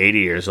 or 80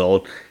 years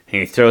old, and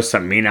he throws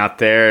some meat out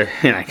there,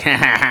 and like,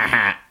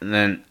 and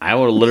then I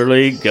will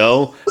literally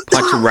go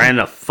punch him right in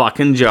the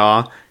fucking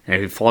jaw, and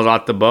if he falls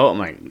off the boat, I'm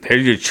like,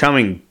 there's your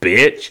chumming,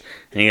 bitch,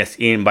 and he gets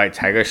eaten by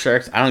tiger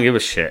sharks. I don't give a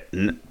shit.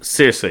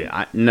 Seriously,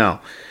 no.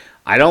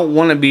 I don't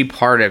want to be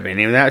part of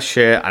any of that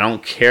shit. I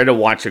don't care to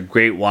watch a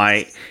great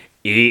white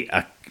eat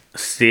a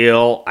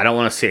seal. I don't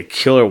want to see a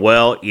killer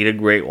whale eat a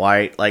great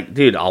white. Like,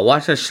 dude, I'll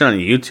watch that shit on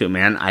YouTube,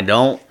 man. I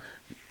don't,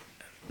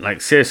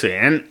 like, seriously,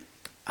 and,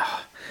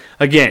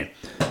 again,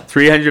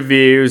 300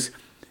 views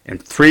in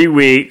 3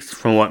 weeks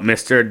from what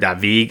Mr.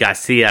 Davi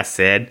Garcia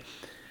said.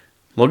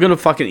 We'll go to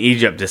fucking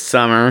Egypt this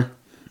summer,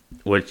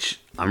 which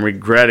I'm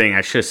regretting.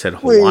 I should have said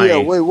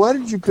Hawaii. Wait, why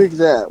did you pick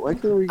that? Why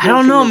couldn't we go I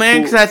don't know,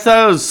 man, because I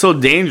thought it was so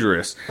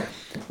dangerous.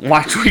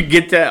 Watch we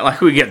get that,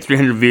 like, we get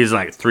 300 views in,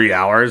 like, 3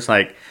 hours,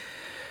 like,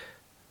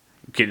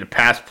 getting a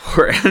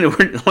passport, and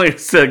we're, like I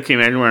said, can you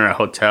imagine we're in a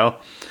hotel?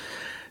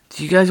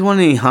 Do you guys want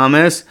any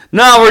hummus?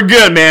 No, we're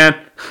good, man.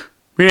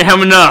 We didn't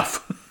have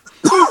enough.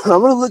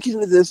 I'm gonna look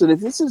into this, and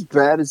if it's as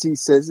bad as he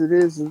says it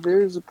is, then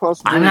there's a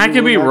possibility. I mean, I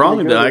could be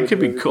wrong though. I could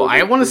be cool.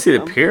 I want to see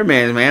the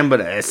pyramids, man,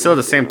 but still at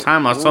the same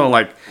time, I also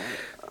like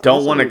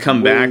don't want to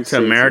come back to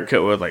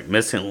America with like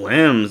missing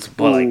limbs.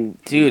 But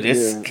like, dude,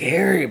 it's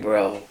scary,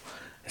 bro.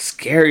 It's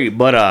scary.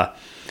 But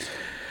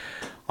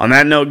on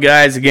that note,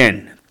 guys,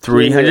 again,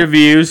 300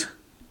 views.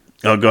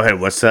 Oh, go ahead.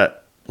 What's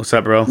that? What's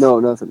up, bro? No,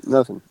 nothing.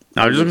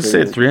 I was just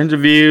gonna say 300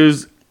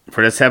 views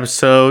for this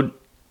episode.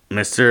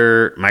 My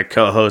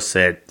co-host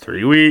said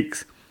 3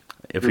 weeks.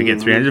 If we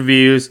get 300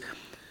 views,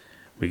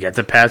 we get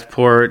the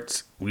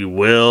passports. We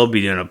will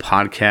be doing a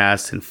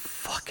podcast in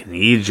fucking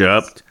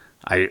Egypt.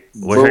 I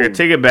wish I could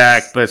take it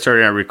back, but it's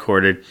already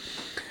recorded.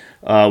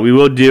 We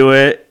will do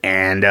it,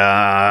 and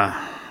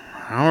I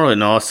don't really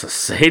know what else to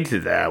say to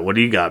that. What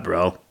do you got,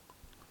 bro?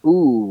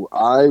 Ooh,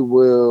 I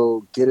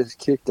will get us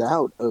kicked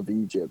out of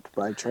Egypt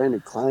by trying to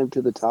climb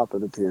to the top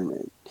of the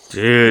pyramid.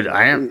 Dude,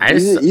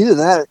 either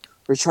that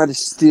or try to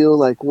steal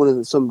like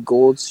some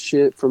gold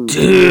shit from.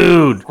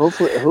 Dude,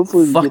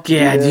 hopefully. Fuck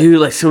yeah, dude!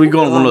 Like, so we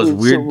go on one of those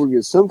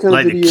weird, some kind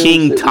like of the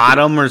King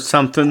Totem or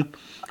something.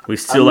 We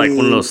steal like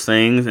one of those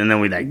things, and then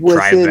we like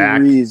drive back.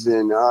 Within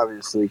reason,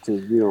 obviously,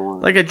 because we don't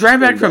want like a drive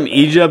back from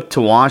Egypt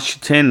to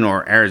Washington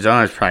or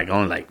Arizona is probably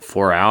only like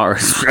 4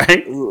 hours,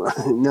 right?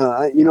 No,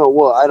 I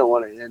don't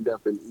want to end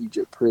up in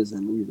Egypt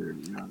prison either.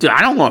 You know? Dude,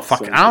 I don't want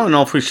fucking. I don't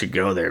know if we should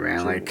go there,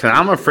 man. Like, cause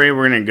I'm afraid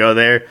we're gonna go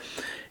there,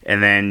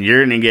 and then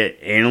you're gonna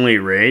get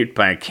anally raped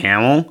by a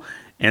camel,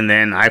 and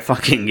then I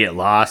fucking get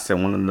lost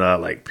in one of the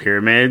like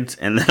pyramids,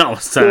 and then all of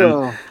a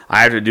sudden I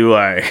have to do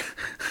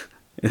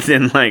and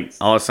then, like,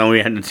 all of a sudden we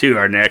had to do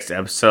our next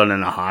episode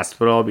in the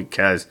hospital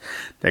because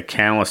the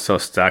camel was so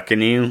stuck in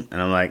you.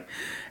 And I'm like,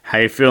 how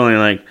you feeling?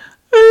 Like,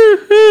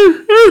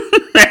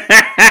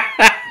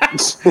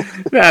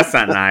 that's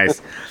not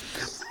nice.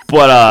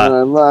 But,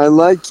 I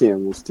like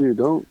camels,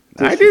 too.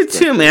 I do,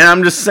 too, man.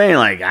 I'm just saying,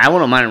 like, I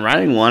wouldn't mind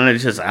riding one.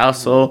 It's just, I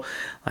also,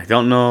 I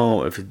don't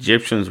know if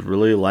Egyptians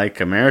really like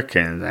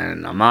Americans,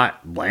 and I'm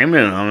not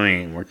blaming them. I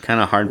mean, we're kind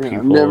of hard people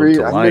to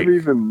like. I've never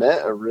even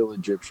met a real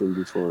Egyptian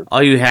before. Oh,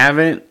 you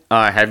haven't?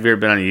 Have you ever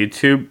been on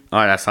YouTube? Oh,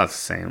 that's not the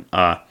same.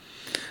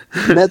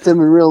 Met them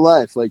in real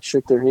life, like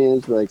shook their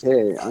hands, like,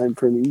 "Hey, I'm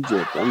from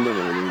Egypt." I'm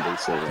never heard anybody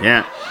say that.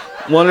 Yeah,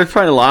 well, there's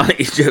probably a lot of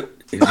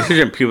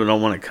Egyptian people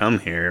don't want to come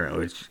here,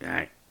 which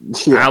I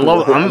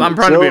love. I'm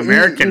proud to be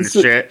American and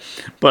shit,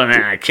 but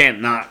man, I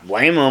can't not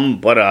blame them.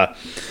 But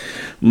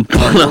on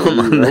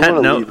that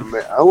note,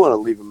 I want to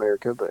leave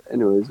America. But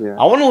anyways, yeah,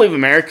 I want to leave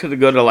America to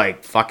go to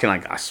like fucking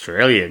like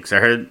Australia because I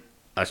heard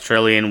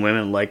Australian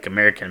women like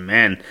American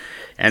men,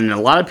 and a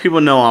lot of people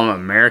know I'm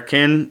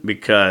American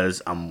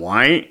because I'm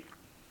white,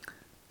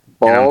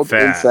 bald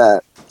and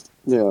fat.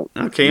 Yeah.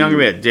 Okay, you don't give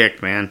me a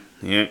dick, man.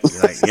 You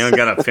don't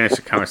gotta finish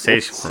the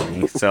conversation for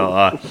me.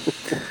 So,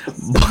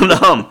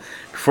 but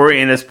before we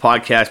end this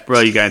podcast, bro,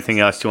 you got anything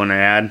else you want to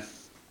add?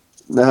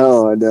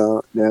 No, I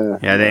don't. No.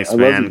 Yeah, thanks,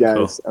 man. I love you guys.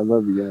 Cool. I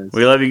love you guys.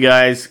 We love you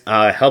guys.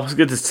 Help us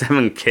get to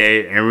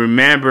 7K. And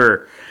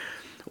remember,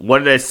 what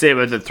did I say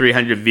about the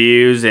 300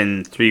 views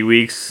in 3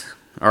 weeks?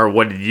 Or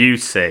what did you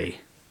say?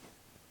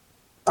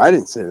 I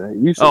didn't say that.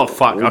 You said that.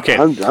 Fuck. Okay.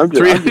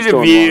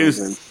 300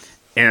 views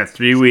in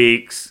 3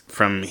 weeks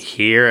from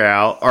here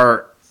out.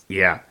 Or,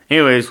 yeah.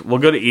 Anyways, we'll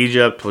go to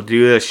Egypt. We'll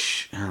do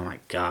this. Oh, my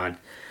God.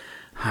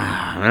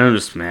 I'm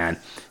just mad.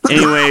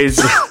 Anyways,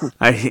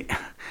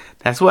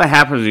 that's what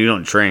happens when you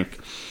don't drink.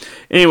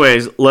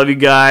 Anyways, love you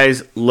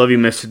guys. Love you,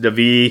 Mr.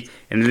 Davi.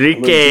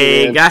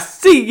 Enrique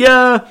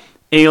Garcia.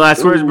 Any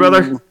last words,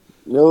 brother?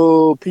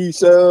 No,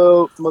 peace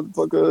out,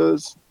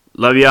 motherfuckers.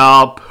 Love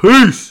y'all.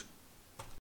 Peace.